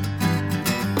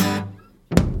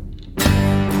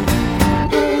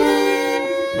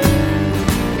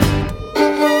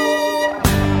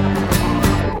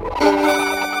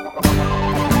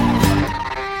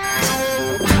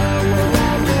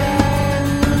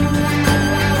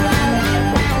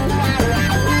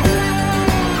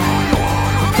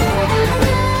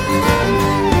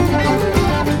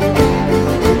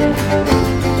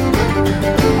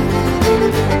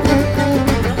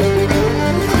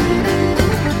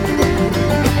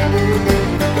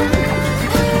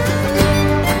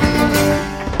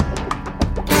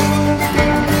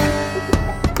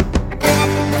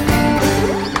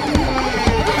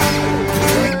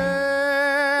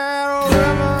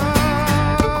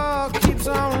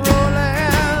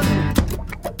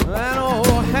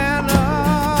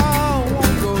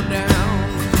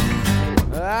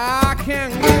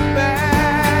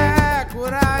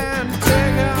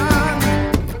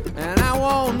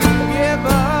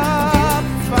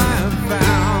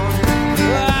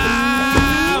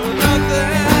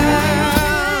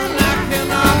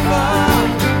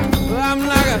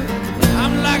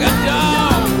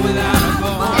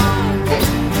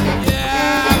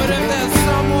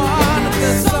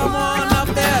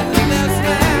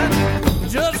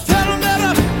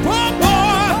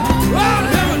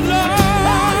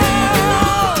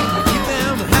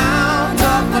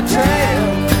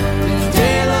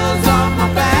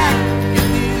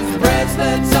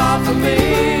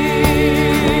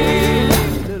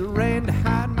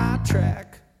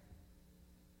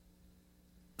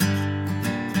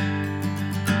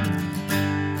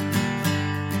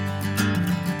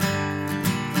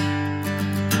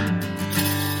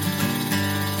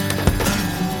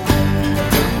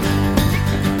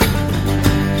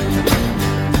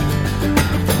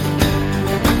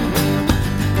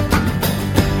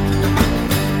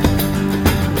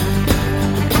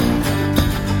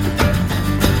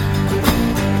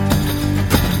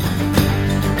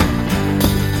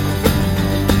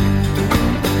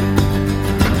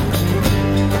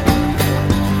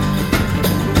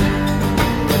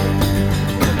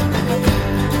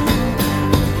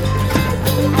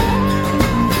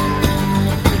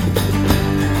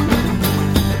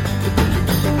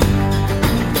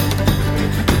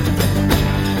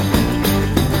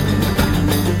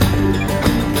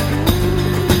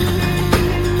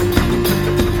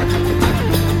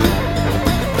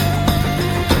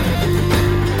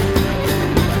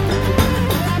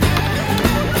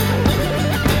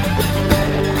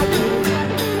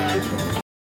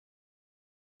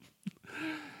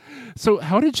 So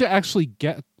how did you actually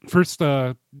get first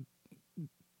be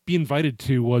invited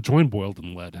to join Boiled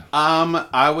in Lead?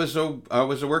 I was a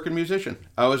working musician.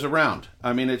 I was around.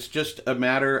 I mean, it's just a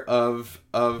matter of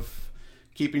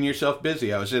keeping yourself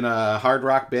busy. I was in a hard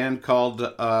rock band called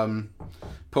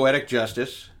Poetic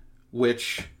Justice,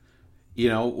 which,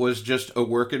 was just a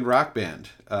working rock band.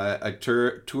 I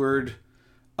toured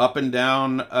up and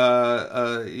down, the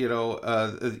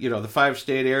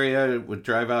 5-state area. Would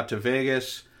drive out to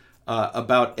Vegas.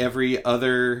 About every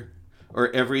other or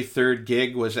every third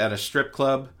gig was at a strip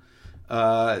club.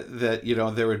 That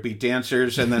there would be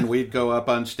dancers, and then we'd go up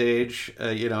on stage.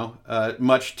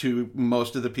 Much to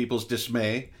most of the people's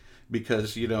dismay,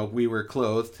 because we were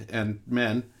clothed and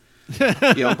men.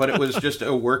 But it was just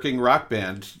a working rock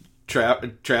band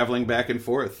traveling back and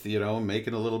forth.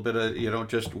 Making a little bit of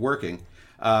just working.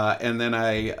 And then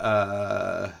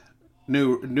I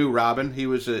knew Robin. He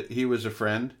was a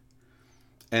friend.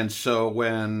 And so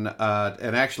when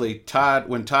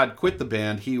Todd quit the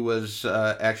band, he was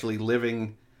actually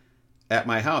living at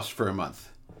my house for a month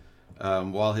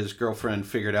while his girlfriend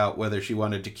figured out whether she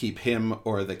wanted to keep him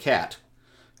or the cat,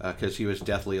 because he was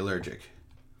deathly allergic.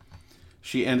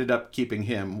 She ended up keeping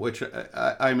him, which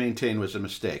I maintain was a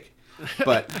mistake.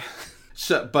 But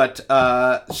so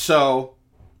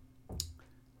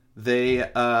they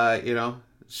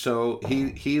so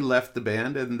he left the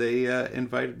band, and they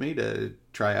invited me to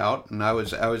try out, and I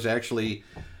was actually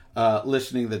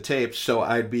listening to the tapes, so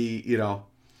I'd be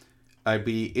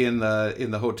in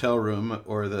the hotel room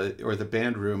or the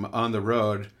band room on the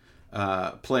road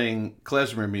playing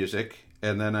klezmer music,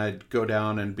 and then I'd go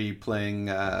down and be playing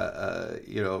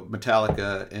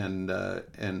Metallica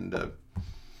and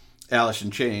Alice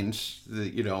in Chains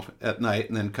at night,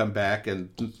 and then come back and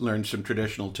learn some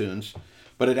traditional tunes.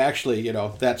 But it actually,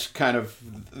 that's kind of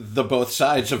the both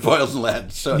sides of Boiled and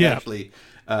Lead. So it actually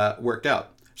worked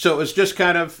out. So it was just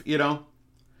kind of, I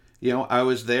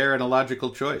was there and a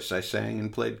logical choice. I sang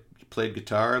and played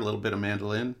guitar, a little bit of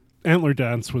mandolin. Antler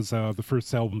Dance was the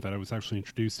first album that I was actually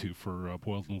introduced to for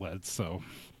Boiled and Lead. So,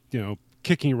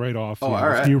 kicking right off,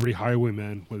 Newbury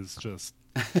Highwayman was just,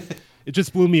 it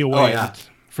just blew me away. Oh, yeah. And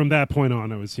from that point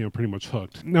on, I was, pretty much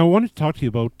hooked. Now, I wanted to talk to you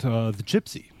about The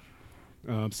Gypsy.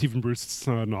 Stephen Bruce's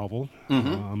novel,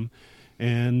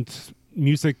 and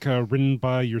music written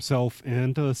by yourself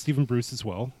and Stephen Bruce as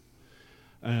well,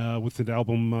 with an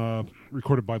album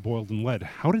recorded by Boiled and Lead.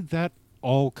 How did that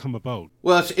all come about?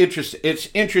 Well, it's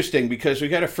interesting because we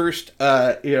got to first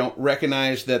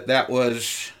recognize that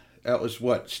was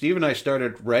what Steve and I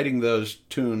started writing those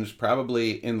tunes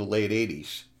probably in the late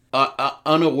 '80s,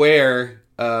 unaware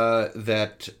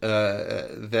that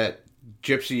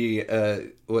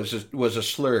Gypsy was a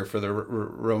slur for the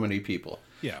Romany people.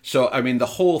 Yeah. So I mean, the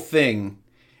whole thing,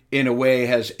 in a way,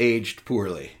 has aged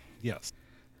poorly. Yes.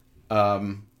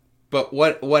 But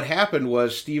what happened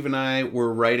was Steve and I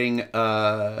were writing.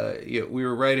 We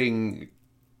were writing,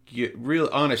 real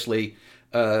honestly,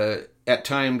 at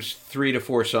times 3 to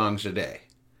 4 songs a day.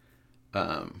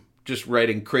 Just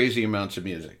writing crazy amounts of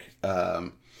music.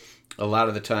 A lot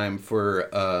of the time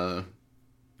for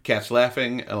Cats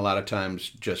Laughing, and a lot of times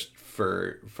just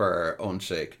for our own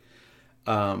sake.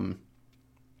 And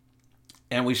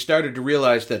we started to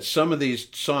realize that some of these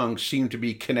songs seem to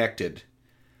be connected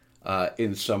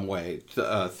in some way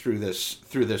through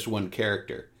this one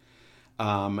character.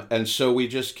 And so we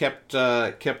just kept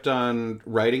on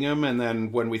writing them, and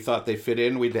then when we thought they fit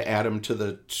in, we'd add them to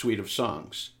the suite of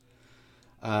songs.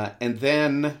 And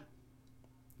then,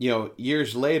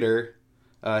 years later,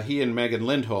 he and Megan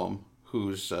Lindholm, who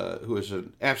is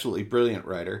an absolutely brilliant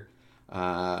writer,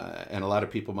 and a lot of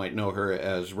people might know her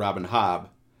as Robin Hobb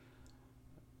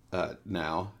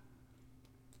now.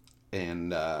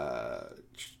 And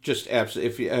just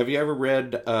absolutely, have you ever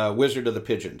read Wizard of the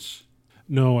Pigeons?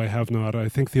 No, I have not. I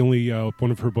think the only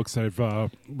one of her books I've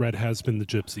read has been The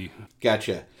Gypsy.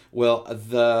 Gotcha. Well,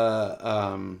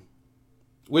 the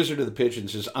Wizard of the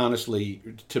Pigeons is honestly,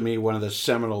 to me, one of the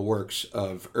seminal works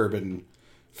of urban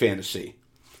fantasy.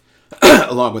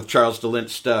 Along with Charles DeLint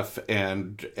stuff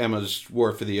and Emma's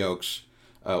War for the Oaks,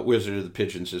 Wizard of the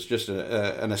Pigeons is just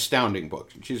an astounding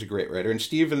book. She's a great writer. And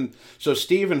Steve and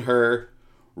her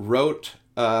wrote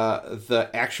the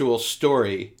actual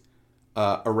story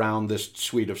around this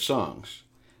suite of songs.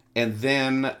 And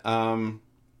then, after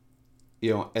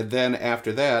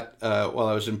that, while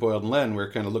I was in Boiled and Lead, we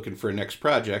were kind of looking for a next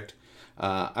project.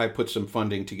 I put some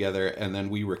funding together, and then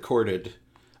we recorded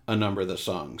a number of the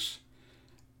songs.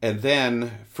 And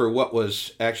then, for what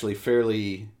was actually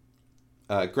fairly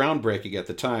groundbreaking at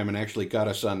the time, and actually got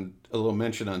us on a little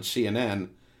mention on CNN,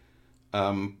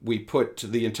 we put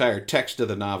the entire text of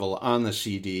the novel on the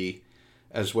CD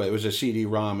as well. It was a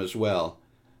CD-ROM as well.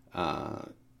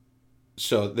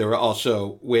 So there were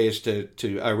also ways to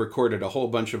I recorded a whole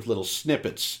bunch of little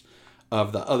snippets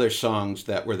of the other songs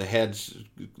that were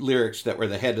lyrics that were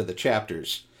the head of the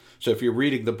chapters. So if you're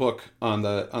reading the book on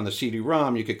the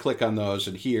CD-ROM, you could click on those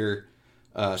and hear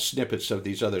snippets of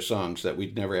these other songs that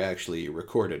we'd never actually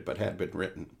recorded but had been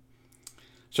written.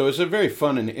 So it was a very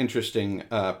fun and interesting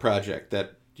project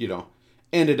that, you know,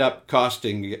 ended up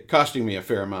costing me a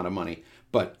fair amount of money,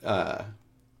 but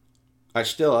I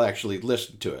still actually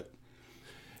listened to it.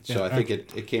 So Yeah, I think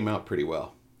it came out pretty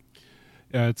well.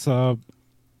 Yeah, it's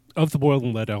of the Boiled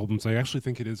and Lead albums, I actually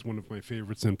think it is one of my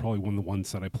favorites and probably one of the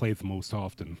ones that I play the most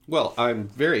often. Well, I'm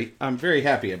very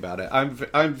happy about it.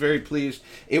 I'm very pleased.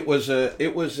 It was a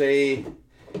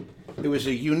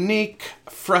unique,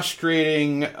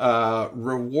 frustrating,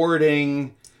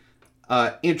 rewarding,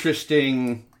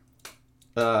 interesting,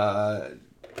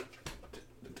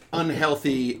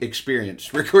 unhealthy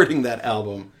experience recording that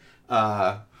album.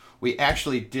 We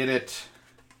actually did it.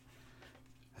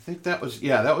 I think that was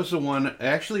the one. I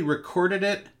actually recorded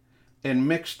it and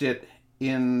mixed it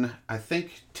in, I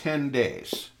think, 10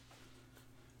 days,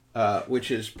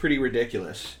 which is pretty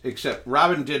ridiculous. Except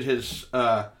Robin did his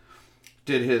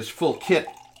full kit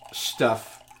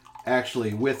stuff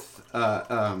actually with up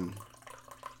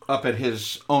at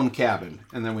his own cabin,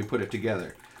 and then we put it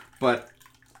together. But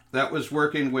that was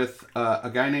working with a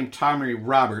guy named Tommy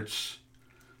Roberts,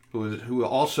 who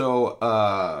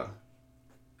also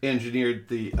engineered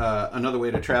the Another Way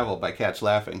to Travel by Cats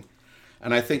Laughing.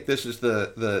 And I think this is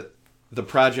the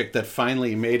project that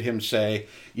finally made him say,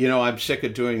 you know, I'm sick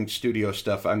of doing studio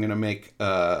stuff. I'm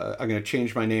gonna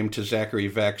change my name to Zachary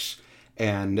Vex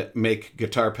and make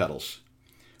guitar pedals,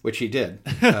 which he did,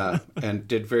 and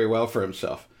did very well for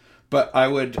himself. But I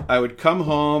would come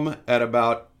home at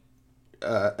about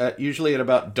usually at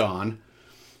about dawn,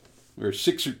 or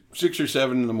 6 or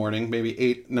 7 in the morning, maybe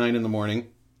 8, 9 in the morning.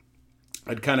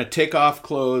 I'd kind of take off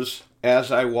clothes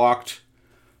as I walked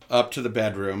up to the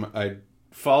bedroom. I'd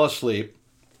fall asleep.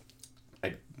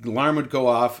 The alarm would go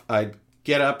off. I'd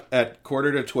get up at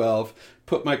 11:45,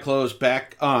 put my clothes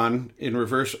back on in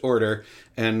reverse order,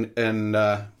 and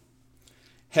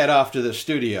head off to the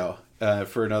studio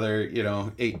for another,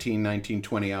 18, 19,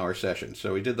 20-hour session.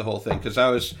 So we did the whole thing because I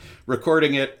was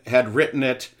recording it, had written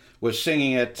it, was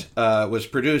singing it, was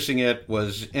producing it,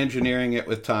 was engineering it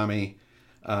with Tommy.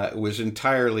 It was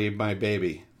entirely my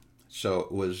baby. So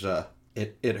it was,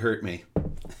 it hurt me.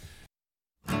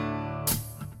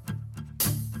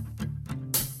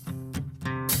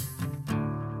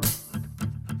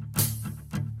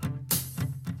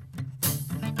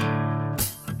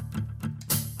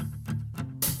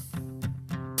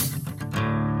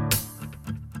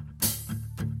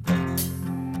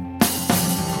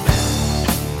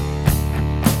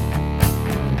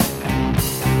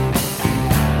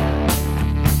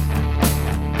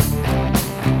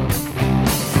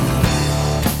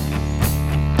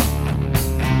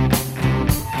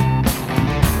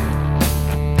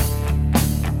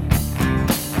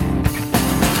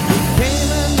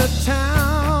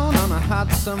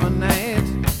 Summer night,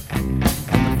 and the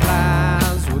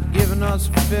flies were giving us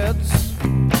fits.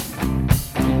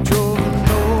 We drove an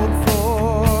old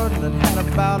Ford that had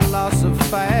about lost a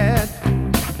fight,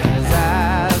 and his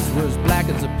eyes were as black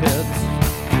as the pits.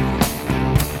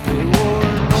 He wore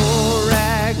an old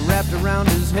rag wrapped around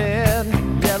his head,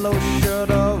 yellow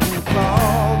shirt of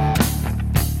cloth,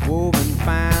 woven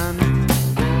fine.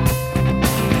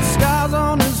 Scars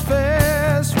on his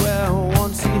face where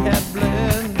once he had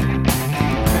bled,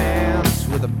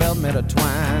 with a belt made of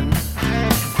twine.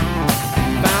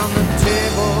 Found the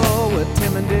table where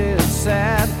Tim and Diz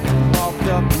sat, walked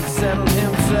up and settled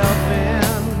himself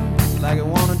in like he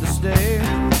wanted to stay.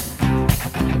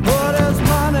 Put his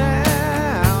money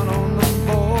out on the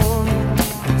board,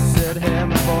 said, hey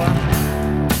boy,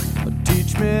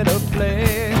 teach me to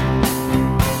play.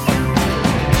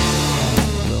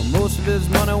 Well, most of his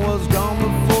money was gone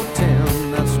before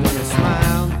 10. That's when he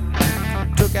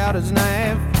smiled, took out his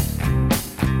knife.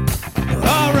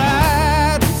 All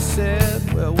right, he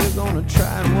said, well, we're gonna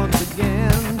try it once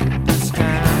again. This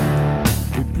time,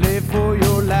 we play for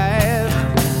your life.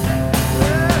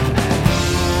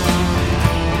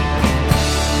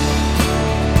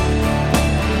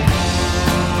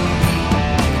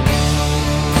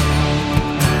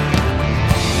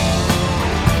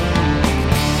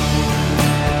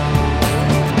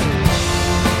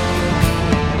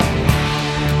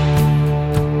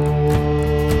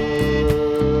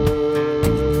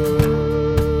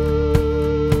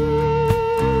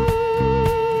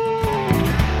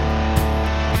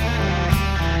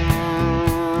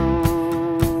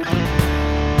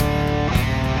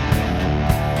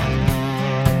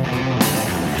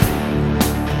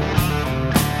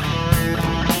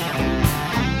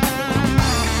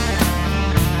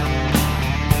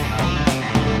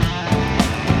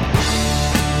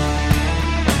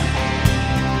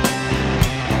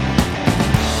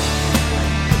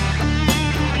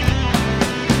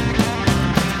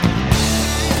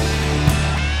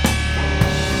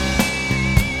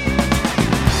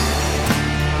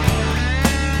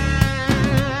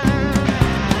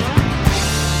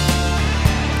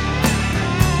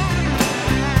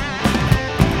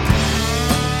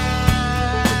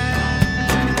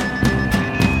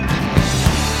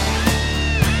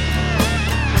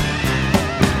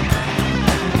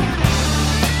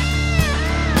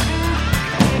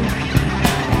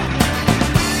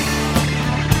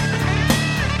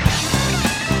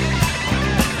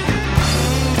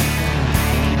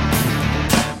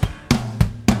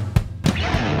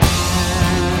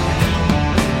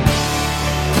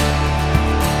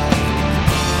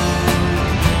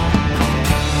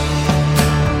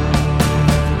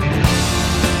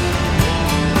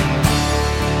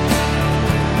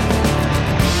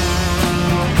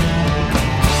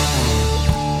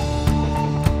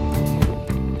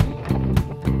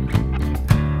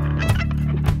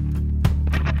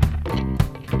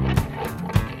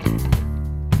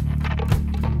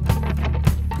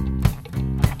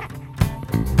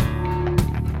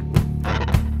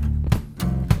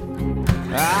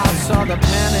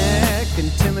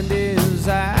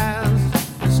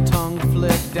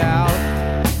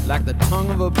 like the tongue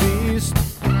of a beast.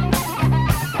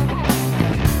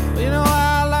 You know,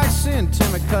 I like seeing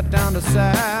Timmy cut down to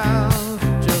size.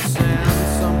 Just saying,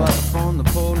 somebody phone the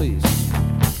police.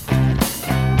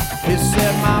 He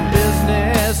said my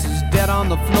business is dead on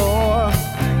the floor.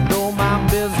 Though my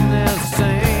business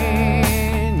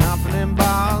ain't nothing in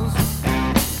bars.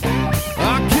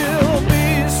 I kill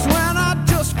beasts when I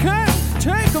just can't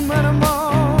take them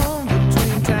anymore.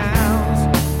 Between towns,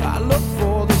 I look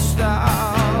for the stars.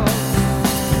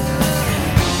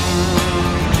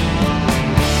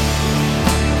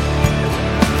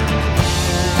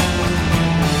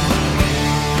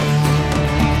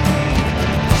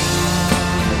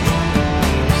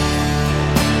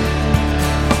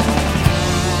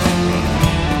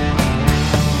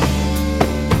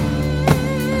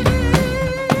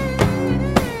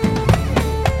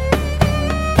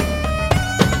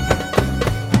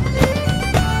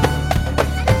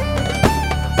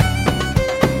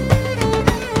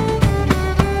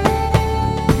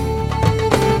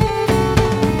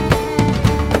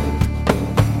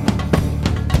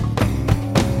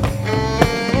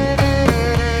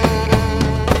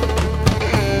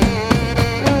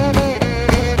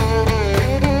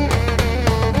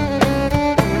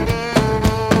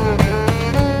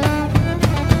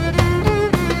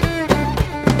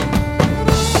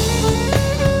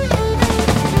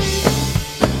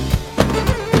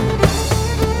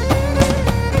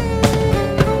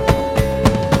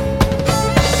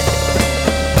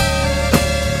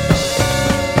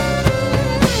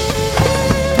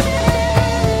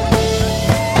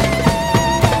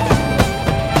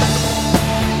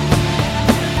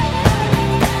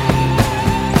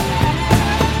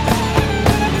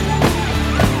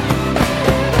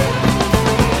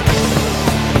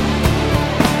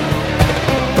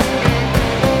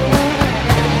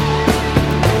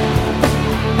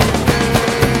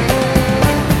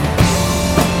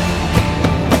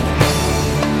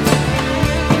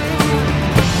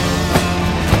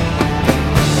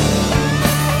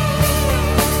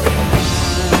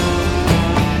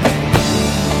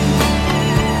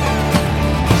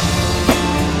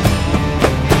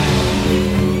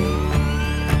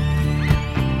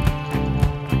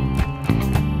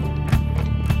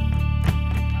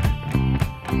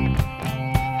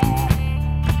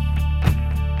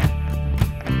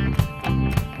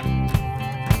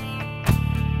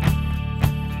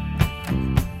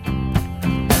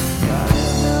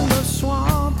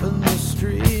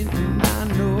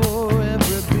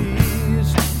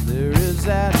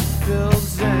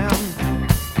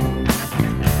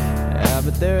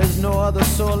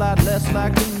 Soul I'd less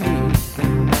like to meet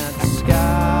than that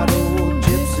scarred old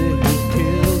gypsy who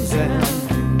kills them.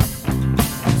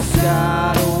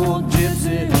 Scarred old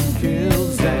gypsy who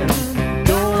kills them.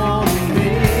 Don't want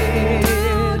me.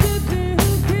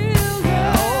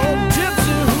 That old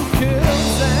gypsy who kills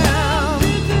them.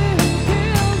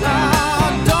 I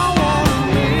don't want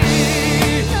me.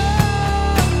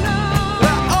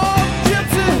 That old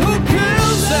gypsy who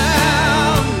kills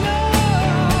them.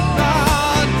 I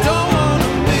don't want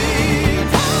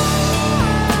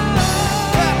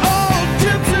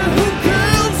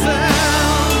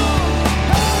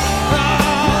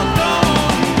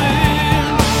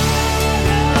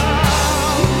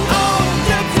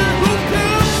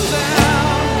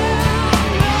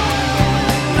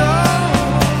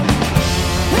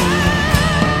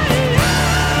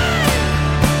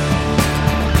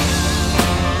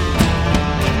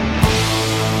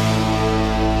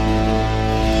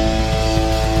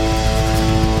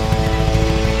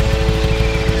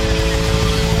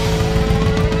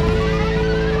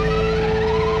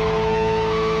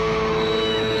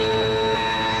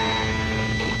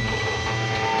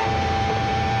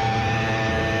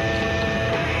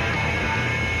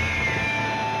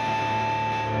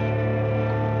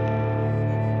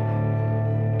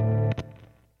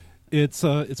It's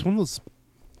one of those,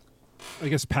 I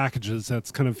guess, packages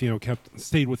that's kind of,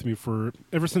 stayed with me for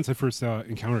ever since I first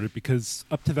encountered it, because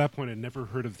up to that point I'd never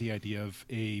heard of the idea of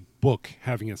a book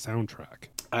having a soundtrack.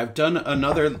 I've done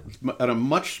another at a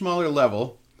much smaller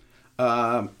level,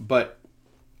 but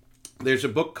there's a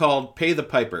book called Pay the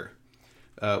Piper,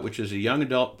 which is a young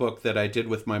adult book that I did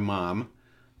with my mom.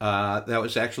 That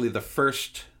was actually the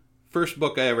first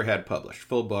book I ever had published,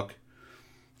 full book.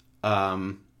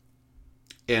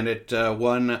 And it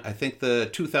won, I think, the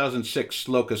 2006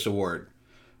 Locus Award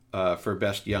for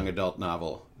Best Young Adult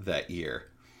Novel that year.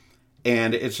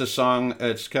 And it's a song,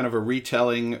 it's kind of a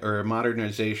retelling or a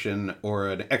modernization or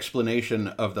an explanation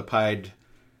of the Pied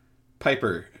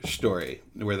Piper story,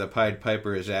 where the Pied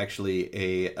Piper is actually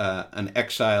an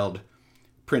exiled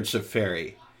Prince of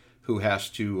Fairy who has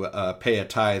to pay a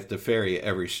tithe to Fairy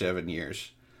every 7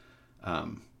 years,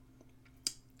 and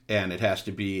it has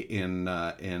to be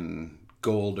in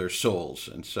gold or souls,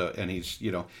 and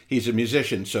he's a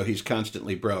musician, so he's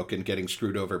constantly broke and getting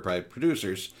screwed over by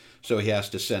producers, so he has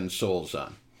to send souls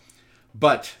on.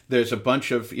 But there's a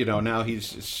bunch of now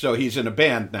he's in a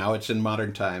band now. It's in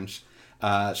modern times,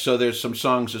 so there's some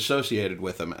songs associated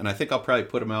with him, and I think I'll probably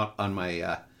put them out on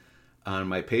my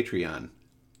Patreon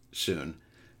soon,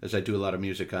 as I do a lot of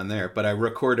music on there. But I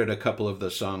recorded a couple of the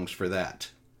songs for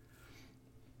that.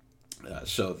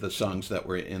 So the songs that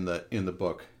were in the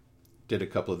book, did a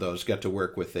couple of those. Got to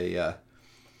work with a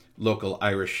local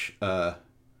Irish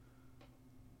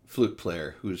flute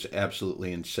player who's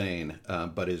absolutely insane,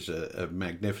 but is a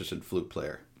magnificent flute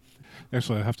player.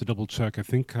 Actually, I have to double check. I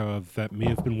think that may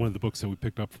have been one of the books that we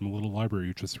picked up from a little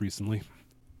library just recently.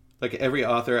 Like every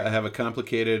author, I have a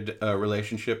complicated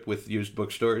relationship with used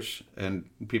bookstores and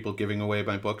people giving away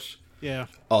my books. Yeah.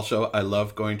 Also, I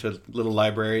love going to little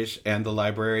libraries and the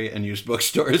library and used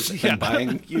bookstores and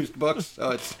buying used books.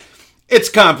 So it's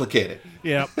complicated.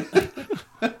 Yeah.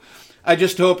 I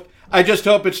just hope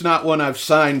it's not one I've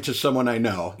signed to someone I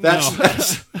know.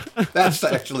 That's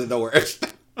actually the worst.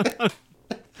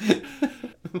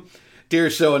 Dear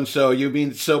so and so, you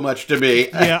mean so much to me.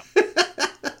 Yeah.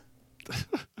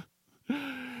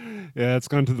 Yeah, it's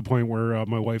gone to the point where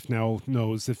my wife now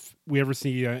knows if we ever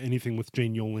see anything with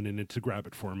Jane Yolen in it to grab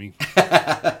it for me.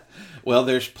 Well,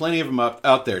 there's plenty of them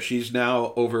out there. She's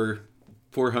now over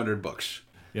 400 books.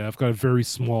 Yeah, I've got a very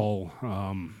small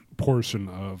portion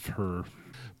of her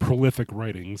prolific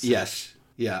writings. Yes.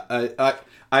 Yeah.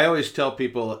 I always tell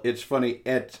people, it's funny,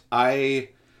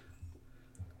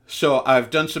 so I've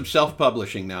done some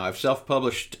self-publishing now. I've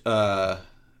self-published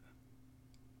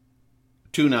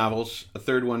 2 novels, a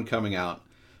third one coming out.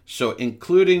 So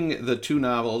including the 2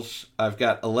 novels, I've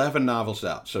got 11 novels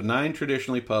out. So 9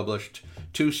 traditionally published,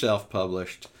 2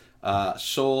 self-published,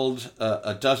 sold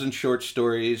a dozen short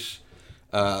stories,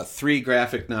 3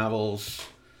 graphic novels.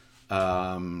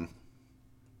 I'm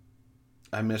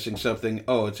missing something.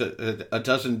 Oh, it's a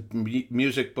dozen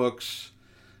music books.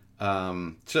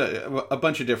 So a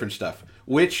bunch of different stuff,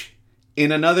 which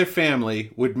in another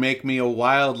family would make me a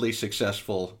wildly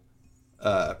successful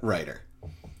writer.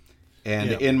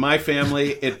 And in my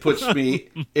family, it puts me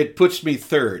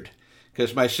third,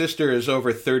 because my sister is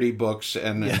over 30 books,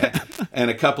 and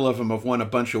a couple of them have won a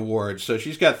bunch of awards. So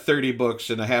she's got 30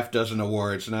 books and a half dozen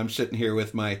awards, and I'm sitting here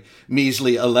with my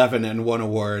measly 11 and 1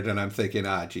 award, and I'm thinking,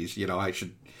 geez, I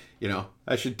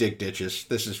should dig ditches.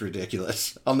 This is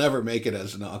ridiculous. I'll never make it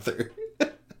as an author.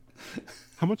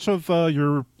 How much of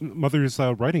your mother's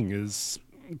writing is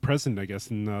present, I guess,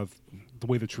 in the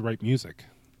way that you write music?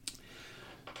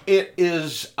 It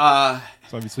is. So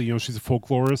obviously, she's a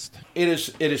folklorist. It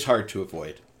is hard to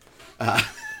avoid.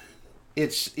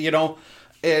 It's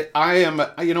I am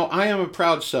a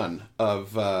proud son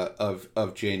of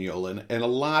Jane Yolen, and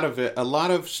a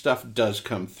lot of stuff does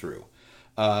come through,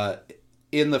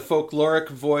 in the folkloric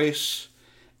voice,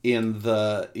 in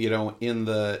the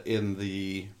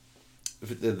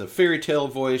fairy tale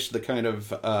voice, the kind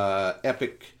of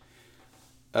epic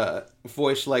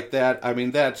voice like that. I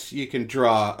mean, you can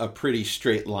draw a pretty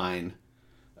straight line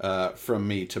from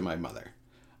me to my mother.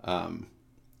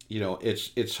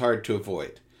 It's hard to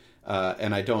avoid,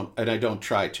 and I don't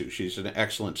try to. She's an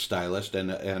excellent stylist,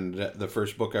 and the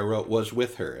first book I wrote was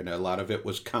with her, and a lot of it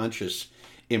was conscious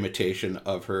imitation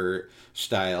of her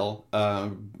style,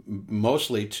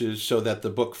 mostly so that the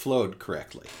book flowed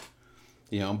correctly.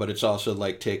 But it's also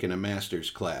like taking a master's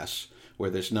class where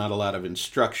there's not a lot of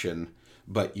instruction,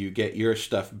 but you get your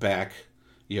stuff back,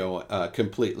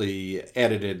 completely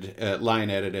edited, line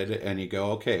edited, and you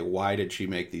go, okay, why did she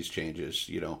make these changes?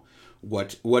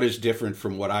 What is different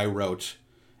from what I wrote,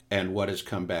 and what has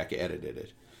come back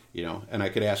edited? And I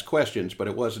could ask questions, but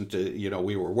it wasn't,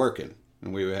 we were working,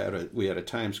 and we had a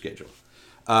time schedule.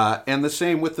 And the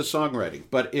same with the songwriting,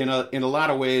 but in a lot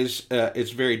of ways,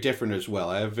 it's very different as well.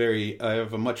 I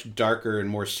have a much darker and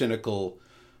more cynical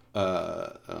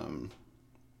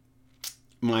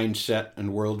mindset and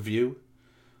worldview.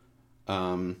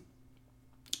 I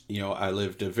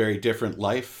lived a very different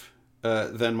life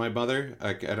than my mother.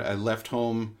 I left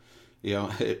home.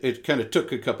 It kind of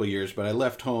took a couple of years, but I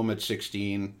left home at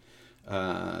 16.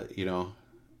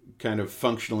 Kind of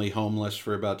functionally homeless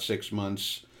for about 6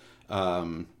 months.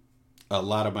 A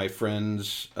lot of my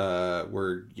friends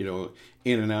were,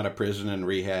 in and out of prison and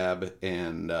rehab,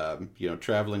 and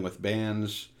traveling with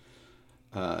bands.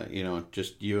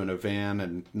 Just you in a van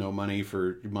and no money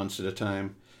for months at a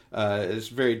time. It's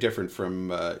very different from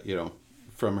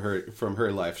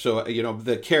her life. So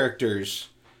the characters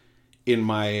in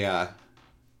my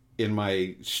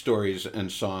stories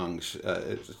and songs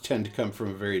tend to come from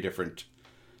a very different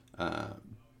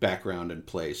background and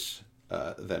place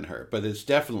than her. But it's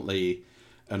definitely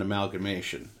an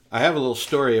amalgamation. I have a little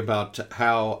story about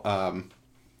how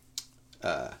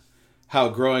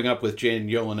growing up with Jane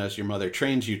Yolen as your mother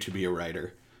trains you to be a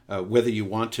writer, whether you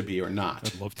want to be or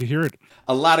not. I'd love to hear it.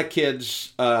 A lot of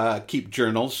kids keep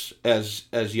journals as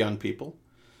young people,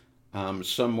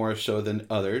 some more so than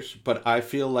others, but I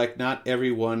feel like not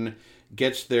everyone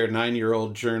gets their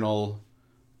 9-year-old journal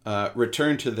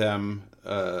returned to them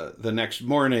the next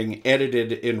morning,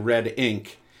 edited in red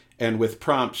ink, and with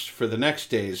prompts for the next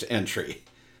day's entry.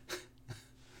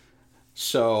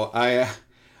 So I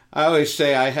always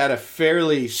say I had a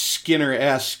fairly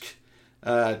Skinner-esque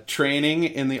training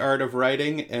in the art of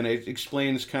writing, and it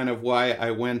explains kind of why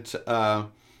I went the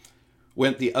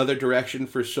other direction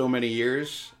for so many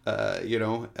years.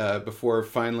 Before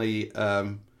finally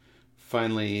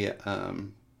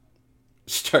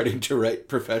starting to write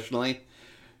professionally.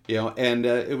 And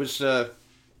it was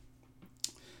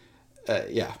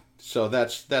yeah. So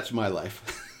that's my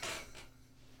life.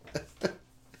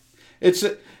 It's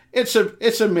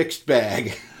a mixed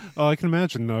bag. I can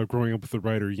imagine growing up with a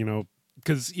writer,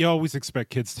 because you always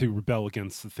expect kids to rebel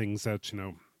against the things that,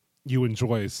 you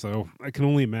enjoy. So I can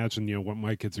only imagine, what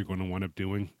my kids are going to wind up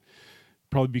doing.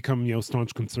 Probably become,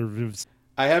 staunch conservatives.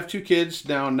 I have 2 kids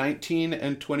now, 19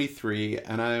 and 23,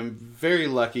 and I'm very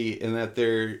lucky in that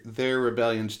their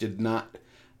rebellions did not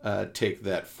take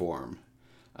that form.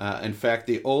 In fact,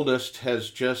 the oldest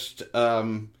has just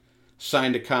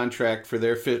signed a contract for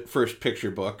their first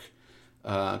picture book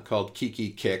called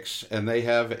Kiki Kicks, and they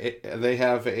have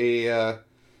a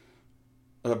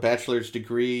bachelor's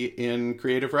degree in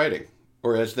creative writing,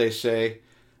 or as they say,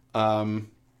 a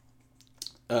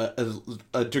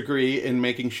degree in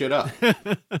making shit up.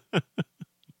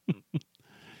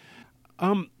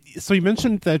 So you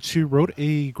mentioned that you wrote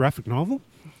a graphic novel.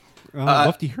 I'd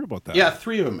love to hear about that. Yeah,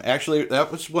 3 of them. Actually,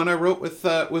 that was one I wrote with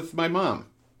my mom.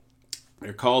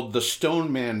 They're called The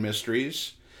Stone Man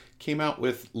Mysteries. Came out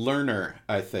with Learner,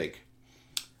 I think.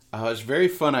 It was a very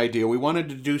fun idea. We wanted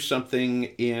to do something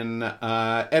in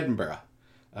Edinburgh,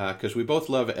 because we both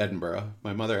love Edinburgh.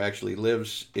 My mother actually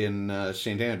lives in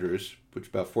St. Andrews, which is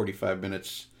about 45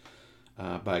 minutes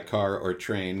by car or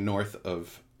train north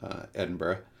of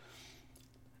Edinburgh.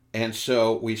 And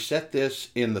so we set this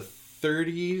in the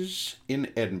 30s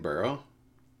in Edinburgh.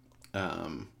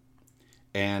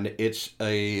 And it's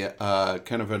a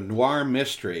kind of a noir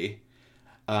mystery,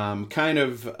 kind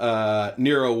of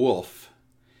Nero Wolfe,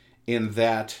 in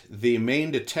that the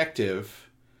main detective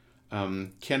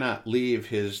cannot leave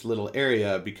his little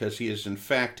area because he is in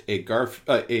fact a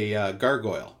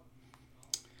gargoyle.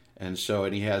 And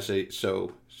he has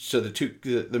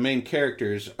the main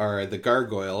characters are the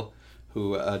gargoyle,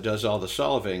 who does all the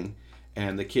solving,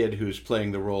 and the kid who's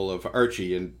playing the role of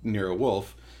Archie in Nero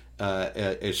Wolfe,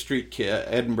 a street kid,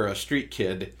 Edinburgh street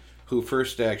kid, who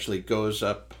first actually goes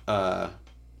up to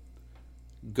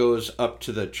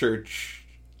the church,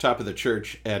 top of the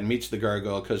church, and meets the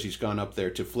gargoyle because he's gone up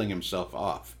there to fling himself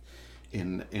off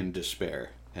in despair.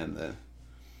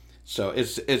 So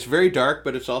it's very dark,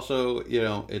 but it's also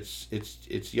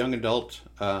it's young adult,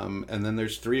 and then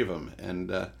there's 3 of them,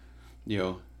 and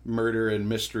murder and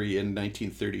mystery in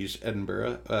 1930s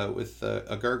Edinburgh with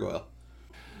a gargoyle.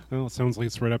 Well, it sounds like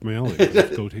it's right up my alley.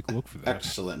 Let's go take a look for that.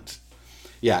 Excellent.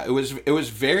 Yeah, it was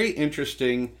very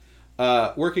interesting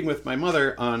working with my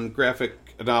mother on graphic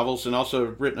novels, and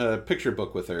also written a picture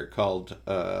book with her called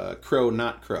Crow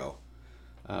Not Crow.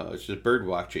 It's a bird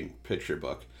watching picture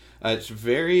book. It's a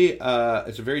very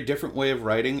different way of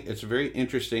writing. It's very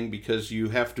interesting because you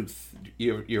have to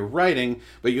you're writing,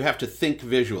 but you have to think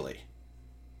visually.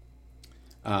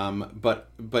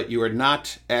 But you are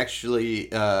not actually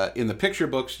in the picture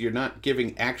books. You're not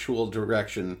giving actual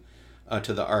direction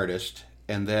to the artist,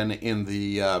 and then in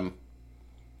the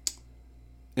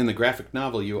graphic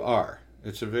novel you are.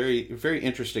 It's a very, very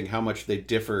interesting how much they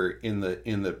differ in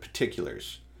the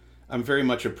particulars. I'm very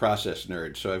much a process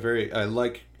nerd, so I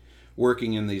like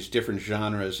working in these different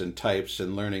genres and types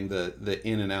and learning the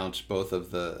in and outs both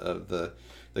of the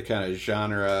kind of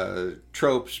genre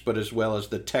tropes, but as well as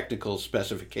the technical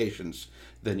specifications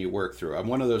then you work through. I'm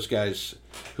one of those guys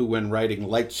who, when writing,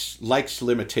 likes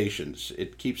limitations.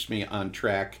 It keeps me on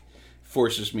track,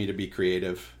 forces me to be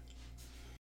creative.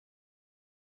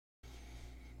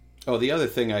 Oh, the other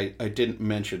thing I didn't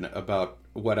mention about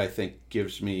what I think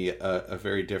gives me a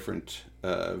very different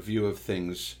view of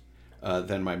things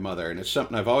than my mother, and it's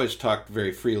something I've always talked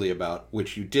very freely about,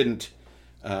 which you didn't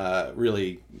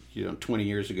really, 20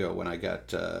 years ago when I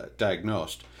got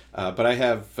diagnosed. But I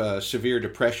have severe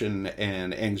depression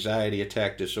and anxiety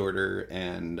attack disorder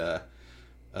and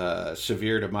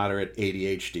severe to moderate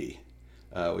ADHD,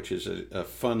 which is a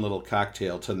fun little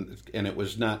cocktail. And it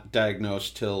was not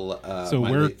diagnosed till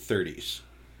my late 30s.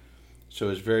 So it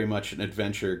was very much an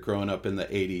adventure growing up in the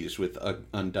 80s with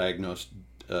undiagnosed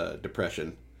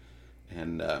depression.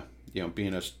 And,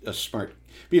 being a smart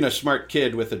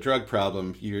kid with a drug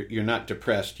problem, you're not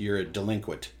depressed, you're a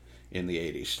delinquent in the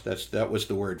 80s. That was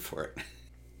the word for it.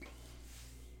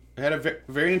 I had a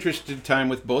very interesting time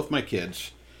with both my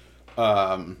kids,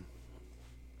 who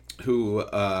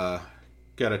got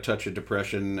a touch of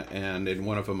depression, and in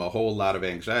one of them a whole lot of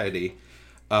anxiety.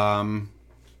 And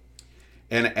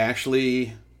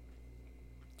actually,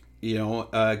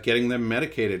 getting them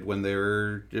medicated when they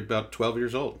were about 12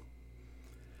 years old.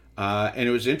 And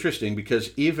it was interesting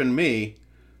because even me,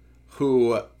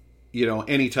 who,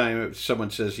 anytime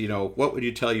someone says, what would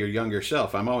you tell your younger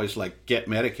self? I'm always like, get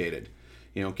medicated.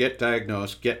 Get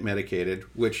diagnosed, get medicated,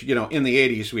 which, in the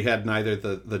 80s, we had neither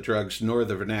the drugs nor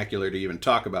the vernacular to even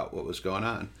talk about what was going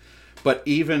on. But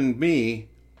even me,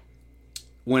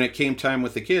 when it came time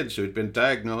with the kids who had been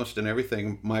diagnosed and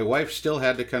everything, my wife still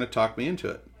had to kind of talk me into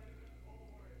it.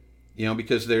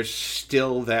 Because there's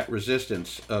still that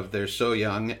resistance of they're so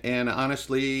young, and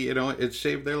honestly, it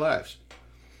saved their lives.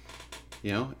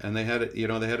 And they had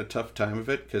a tough time of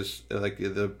it because like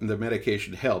the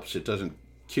medication helps, it doesn't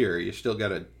cure. You still got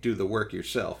to do the work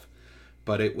yourself.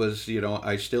 But it was,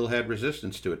 I still had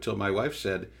resistance to it till my wife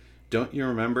said, "Don't you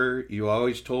remember you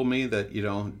always told me that,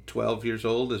 12 years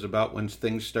old is about when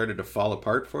things started to fall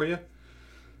apart for you?"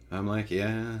 I'm like,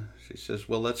 "Yeah." She says,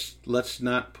 "Well, let's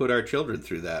not put our children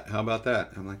through that. How about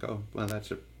that?" I'm like, "Oh, well,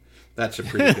 that's a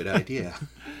pretty good idea."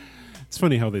 It's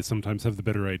funny how they sometimes have the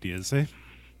better ideas, eh?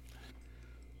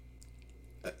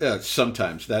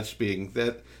 Sometimes that's being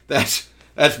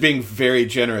very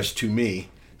generous to me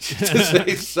to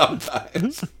say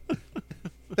sometimes.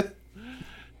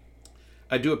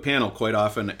 I do a panel quite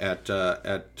often at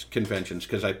conventions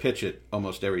because I pitch it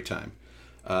almost every time,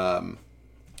 and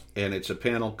it's a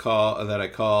panel that I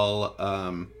call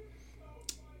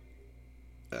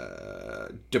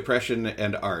 "Depression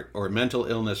and Art" or "Mental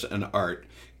Illness and Art."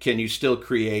 Can you still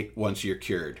create once you're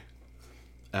cured?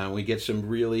 We get some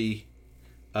really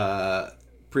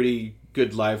pretty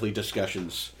good, lively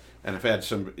discussions, and I've had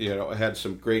some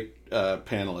great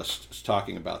panelists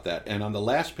talking about that. And on the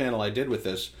last panel I did with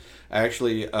this, I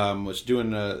actually was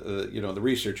doing the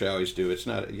research I always do. It's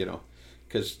not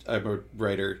because I'm a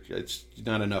writer. It's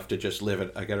not enough to just live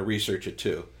it. I got to research it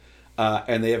too.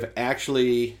 And they have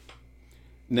actually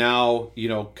now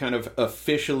kind of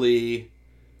officially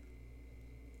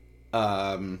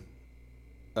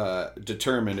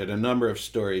determined in a number of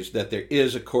stories that there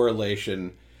is a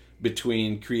correlation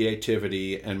between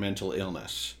creativity and mental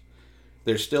illness.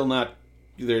 There's not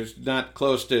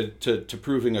close to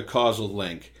proving a causal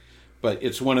link, but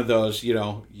it's one of those,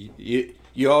 you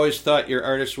always thought your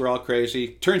artists were all crazy.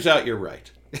 Turns out you're right.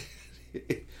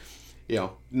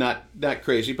 Not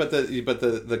crazy, but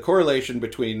the correlation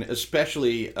between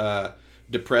especially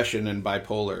depression and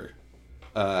bipolar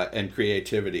and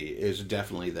creativity is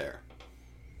definitely there.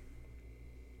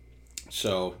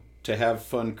 So to have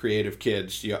fun, creative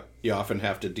kids, you often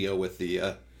have to deal with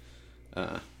the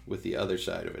other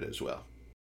side of it as well.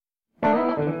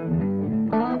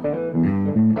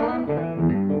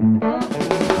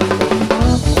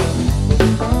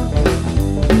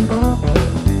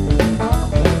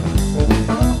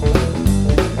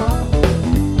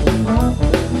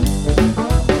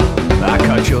 I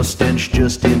caught your stench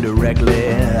just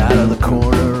indirectly out of the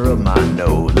corner of my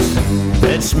nose.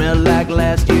 It smelled like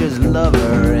last year's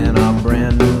lover in a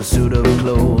brand new suit of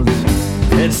clothes.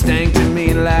 It stank to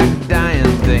me like dying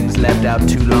things left out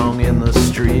too long in the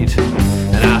street.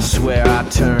 And I swear I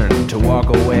turned to walk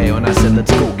away when I said,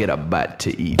 let's go get a bite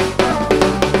to eat.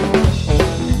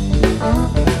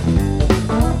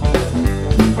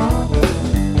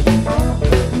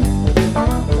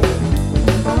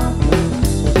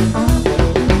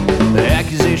 The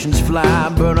accusations fly,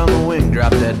 bird on the wing,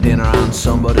 drop that dinner on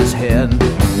somebody's head.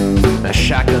 Now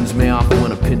shotguns may off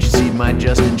when a pinch of seed might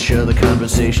just ensure the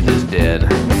conversation is dead.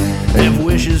 If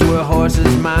wishes were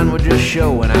horses, mine would just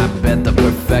show, and I bet the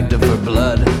perfecta for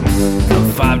blood.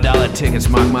 The $5 tickets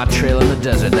mark my trail in the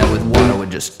desert that with water would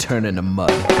just turn into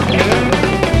mud.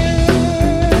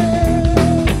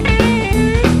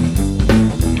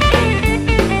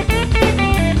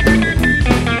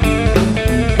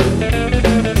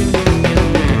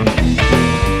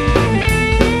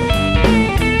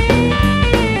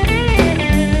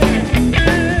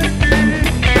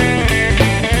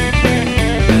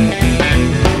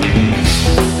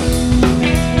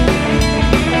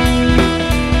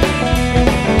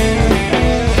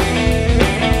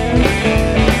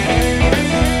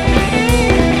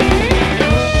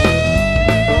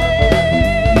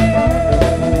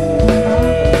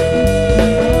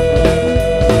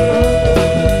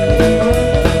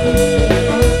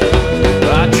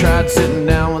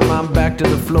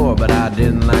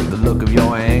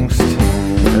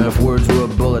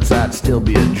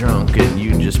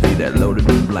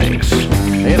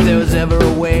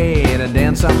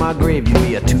 my grave, you'd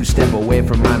be a two-step away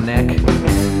from my neck.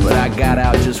 But I got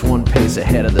out just one pace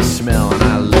ahead of the smell, and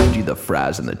I left you the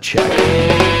fries and the check.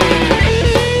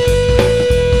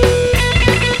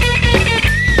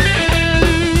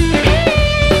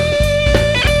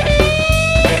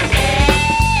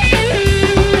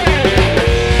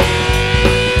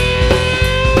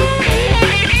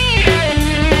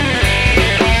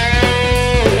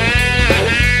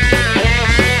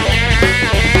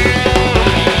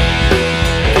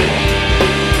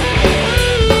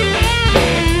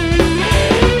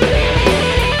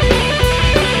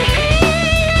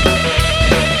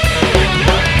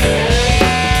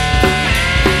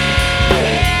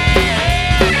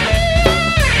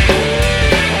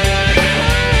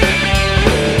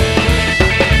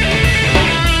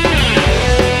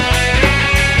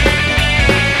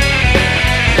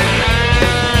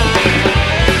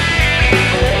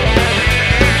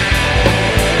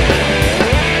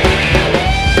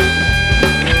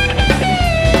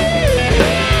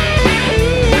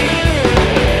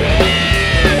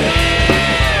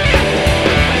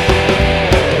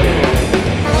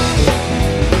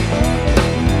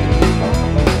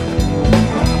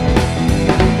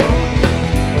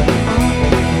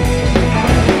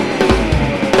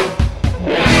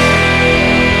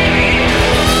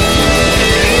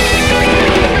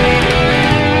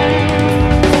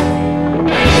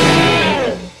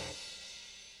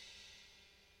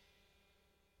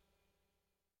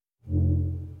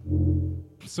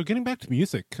 So getting back to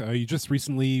music, you just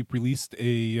recently released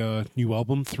a new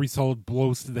album, 3 Solid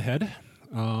Blows to the Head,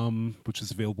 which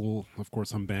is available, of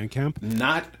course, on Bandcamp.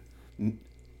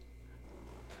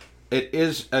 It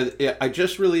is. I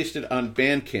just released it on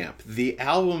Bandcamp. The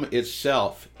album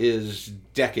itself is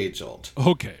decades old.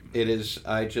 Okay. It is.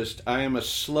 I am a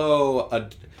slow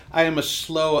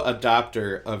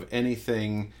adopter of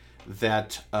anything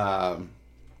that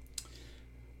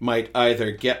might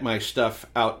either get my stuff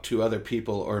out to other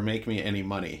people or make me any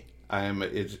money.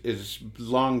 It's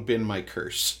long been my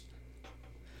curse.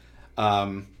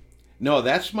 No,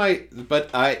 that's my.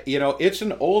 But it's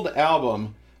an old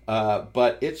album.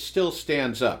 But it still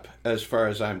stands up as far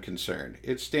as I'm concerned.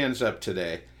 It stands up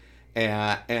today,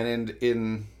 and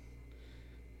in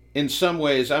some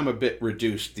ways I'm a bit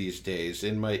reduced these days.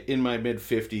 In my mid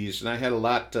 50s, and I had a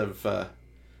lot of.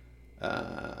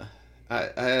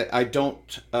 I'm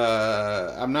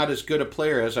not as good a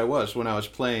player as I was when I was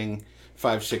playing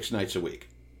 5-6 nights a week.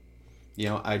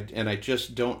 I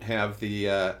just don't have the.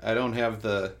 I don't have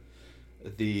the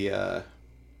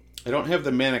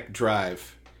manic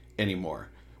drive anymore,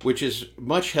 which is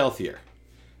much healthier.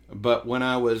 But when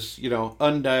I was, an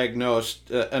undiagnosed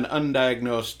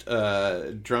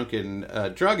drunken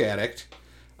drug addict,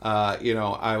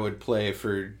 I would play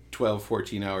for 12,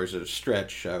 14 hours at a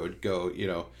stretch. I would go,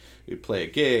 we'd play a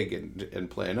gig and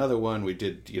play another one. We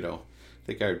did, I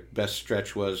think our best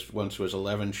stretch was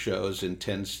 11 shows in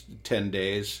 10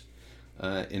 days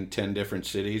in 10 different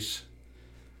cities.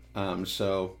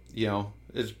 So,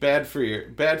 it's bad for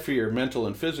your mental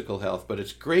and physical health, but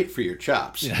it's great for your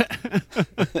chops. Yeah.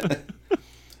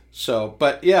 So,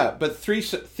 but 3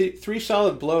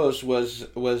 Solid Blows was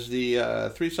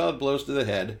the 3 Solid Blows to the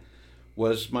Head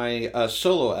was my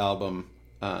solo album.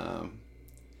 It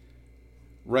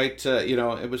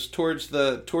was towards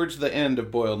the end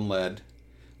of Boiled in Lead,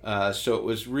 so it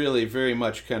was really very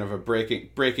much kind of a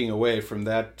breaking away from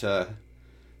that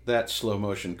slow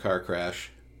motion car crash.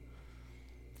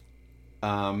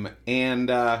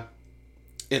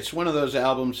 It's one of those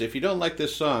albums, if you don't like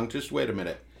this song, just wait a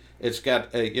minute. It's got,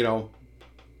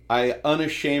 I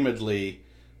unashamedly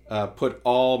put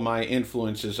all my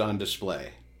influences on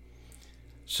display.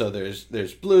 So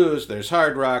there's blues, there's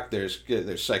hard rock, there's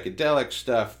psychedelic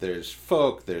stuff, there's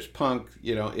folk, there's punk.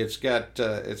 It's got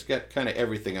kind of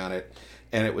everything on it,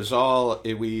 and it was all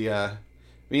me and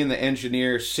the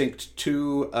engineer synced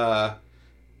 2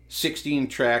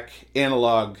 16-track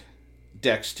analog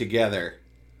decks together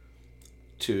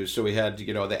so we had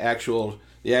the actual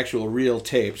real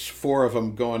tapes, 4 of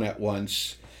them going at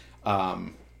once,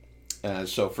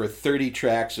 so for 30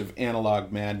 tracks of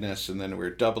analog madness, and then we were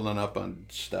doubling up on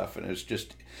stuff, and it was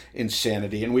just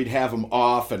insanity. And we'd have them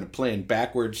off and playing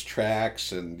backwards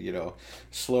tracks and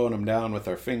slowing them down with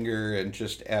our finger, and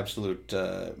just absolute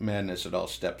madness at all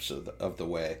steps of the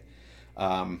way.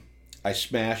 I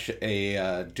smash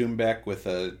a Doombeck with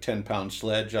a 10-pound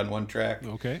sledge on one track.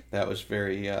 Okay. That was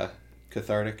very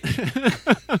cathartic.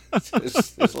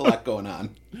 There's a lot going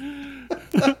on.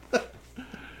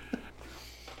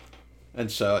 And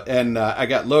I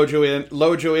got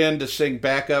Lojo in to sing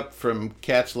backup from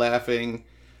Cats Laughing.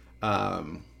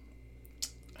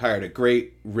 hired a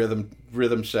great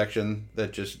rhythm section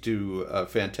that just do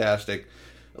fantastic.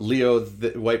 Leo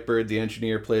the Whitebird, the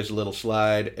engineer, plays a little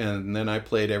slide, and then I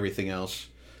played everything else.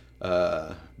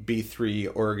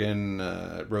 B3 organ,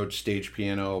 Rhodes stage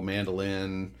piano,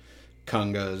 mandolin,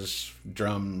 congas,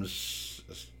 drums,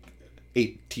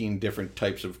 18 different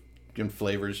types of and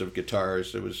flavors of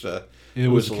guitars. It was a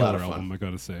lot of fun. Album, I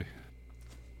gotta say.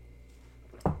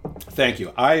 Thank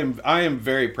you. I am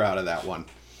very proud of that one.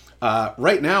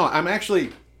 Right now, I'm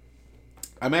actually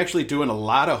doing a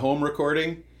lot of home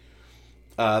recording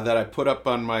that I put up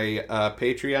on my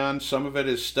Patreon. Some of it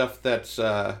is stuff that's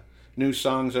new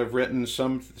songs I've written.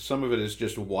 Some of it is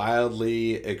just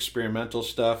wildly experimental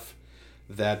stuff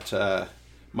that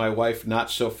my wife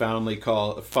not so fondly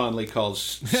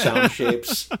calls sound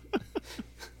shapes.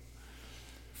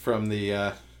 From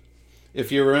the if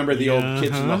you remember the old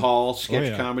Kids in the Hall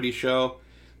sketch comedy show,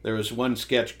 there was one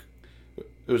sketch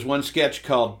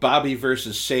called Bobby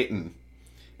versus Satan,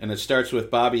 and it starts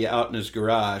with Bobby out in his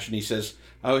garage, and he says,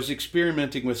 "I was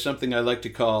experimenting with something I like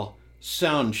to call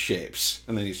sound shapes,"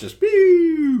 and then he's just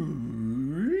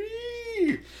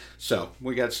so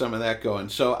we got some of that going.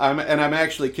 So I'm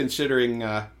actually considering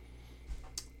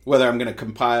whether I'm going to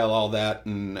compile all that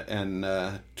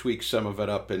and tweak some of it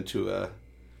up into a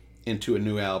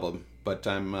new album, but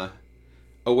I'm a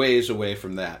ways away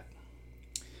from that.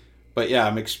 But yeah,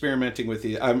 I'm experimenting with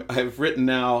I've written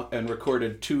now and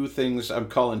recorded 2 things I'm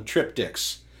calling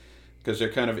triptychs, because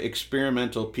they're kind of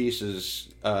experimental pieces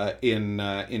in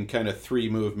kind of 3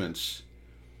 movements,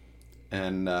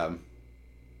 and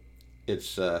it's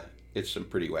some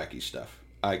pretty wacky stuff.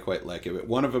 I quite like it. But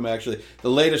one of them, actually,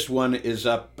 the latest one is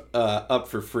up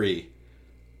for free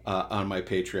on my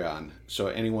Patreon. So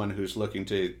anyone who's looking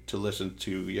to listen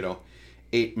to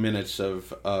 8 minutes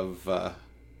of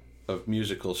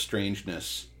musical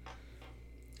strangeness,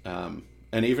 and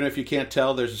even if you can't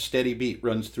tell, there's a steady beat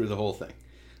runs through the whole thing.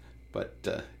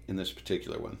 But in this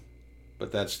particular one,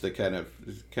 but that's the kind of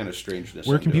strangeness.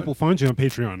 Where can people find you on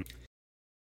Patreon?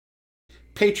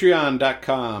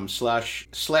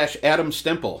 Patreon.com/Adam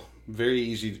Stempel. Very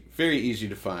easy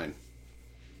to find.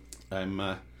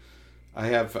 I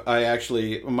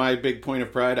actually, my big point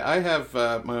of pride, I have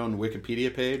my own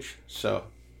Wikipedia page, so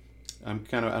I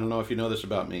don't know if you know this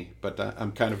about me, but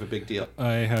I'm kind of a big deal.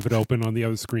 I have it open on the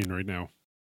other screen right now.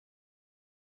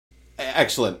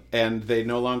 Excellent. And they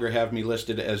no longer have me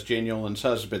listed as Jane Yolen's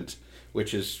husband,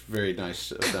 which is very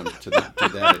nice of them to do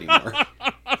that anymore.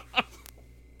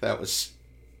 That was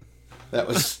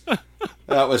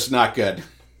not good.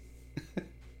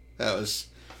 That's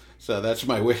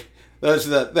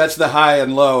the high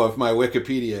and low of my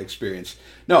Wikipedia experience.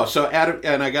 No, so Adam,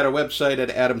 and I got a website at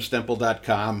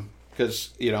adamstempel.com, because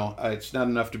it's not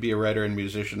enough to be a writer and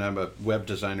musician. I'm a web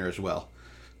designer as well.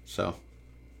 So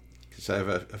because I have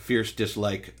a fierce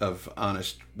dislike of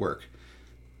honest work.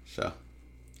 So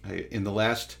in the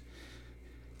last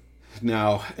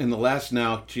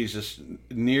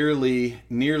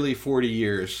nearly 40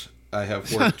 years, I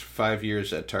have worked 5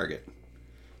 years at Target,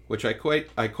 which I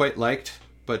quite liked,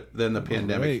 but then the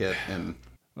pandemic hit, and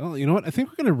well, you know what? I think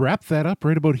we're going to wrap that up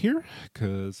right about here,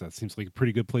 because that seems like a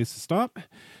pretty good place to stop.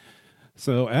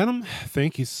 So, Adam,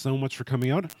 thank you so much for coming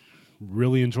out.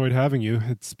 Really enjoyed having you.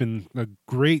 It's been a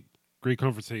great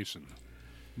conversation.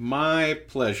 My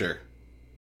pleasure.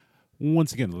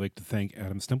 Once again, I'd like to thank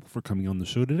Adam Stempel for coming on the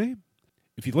show today.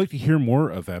 If you'd like to hear more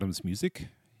of Adam's music,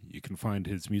 you can find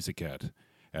his music at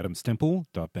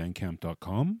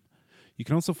adamstempel.bandcamp.com. You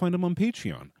can also find him on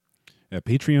Patreon at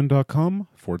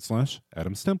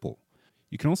patreon.com/Adam Stempel.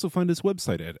 You can also find his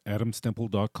website at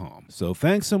adamstempel.com. So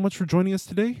thanks so much for joining us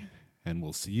today, and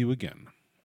we'll see you again.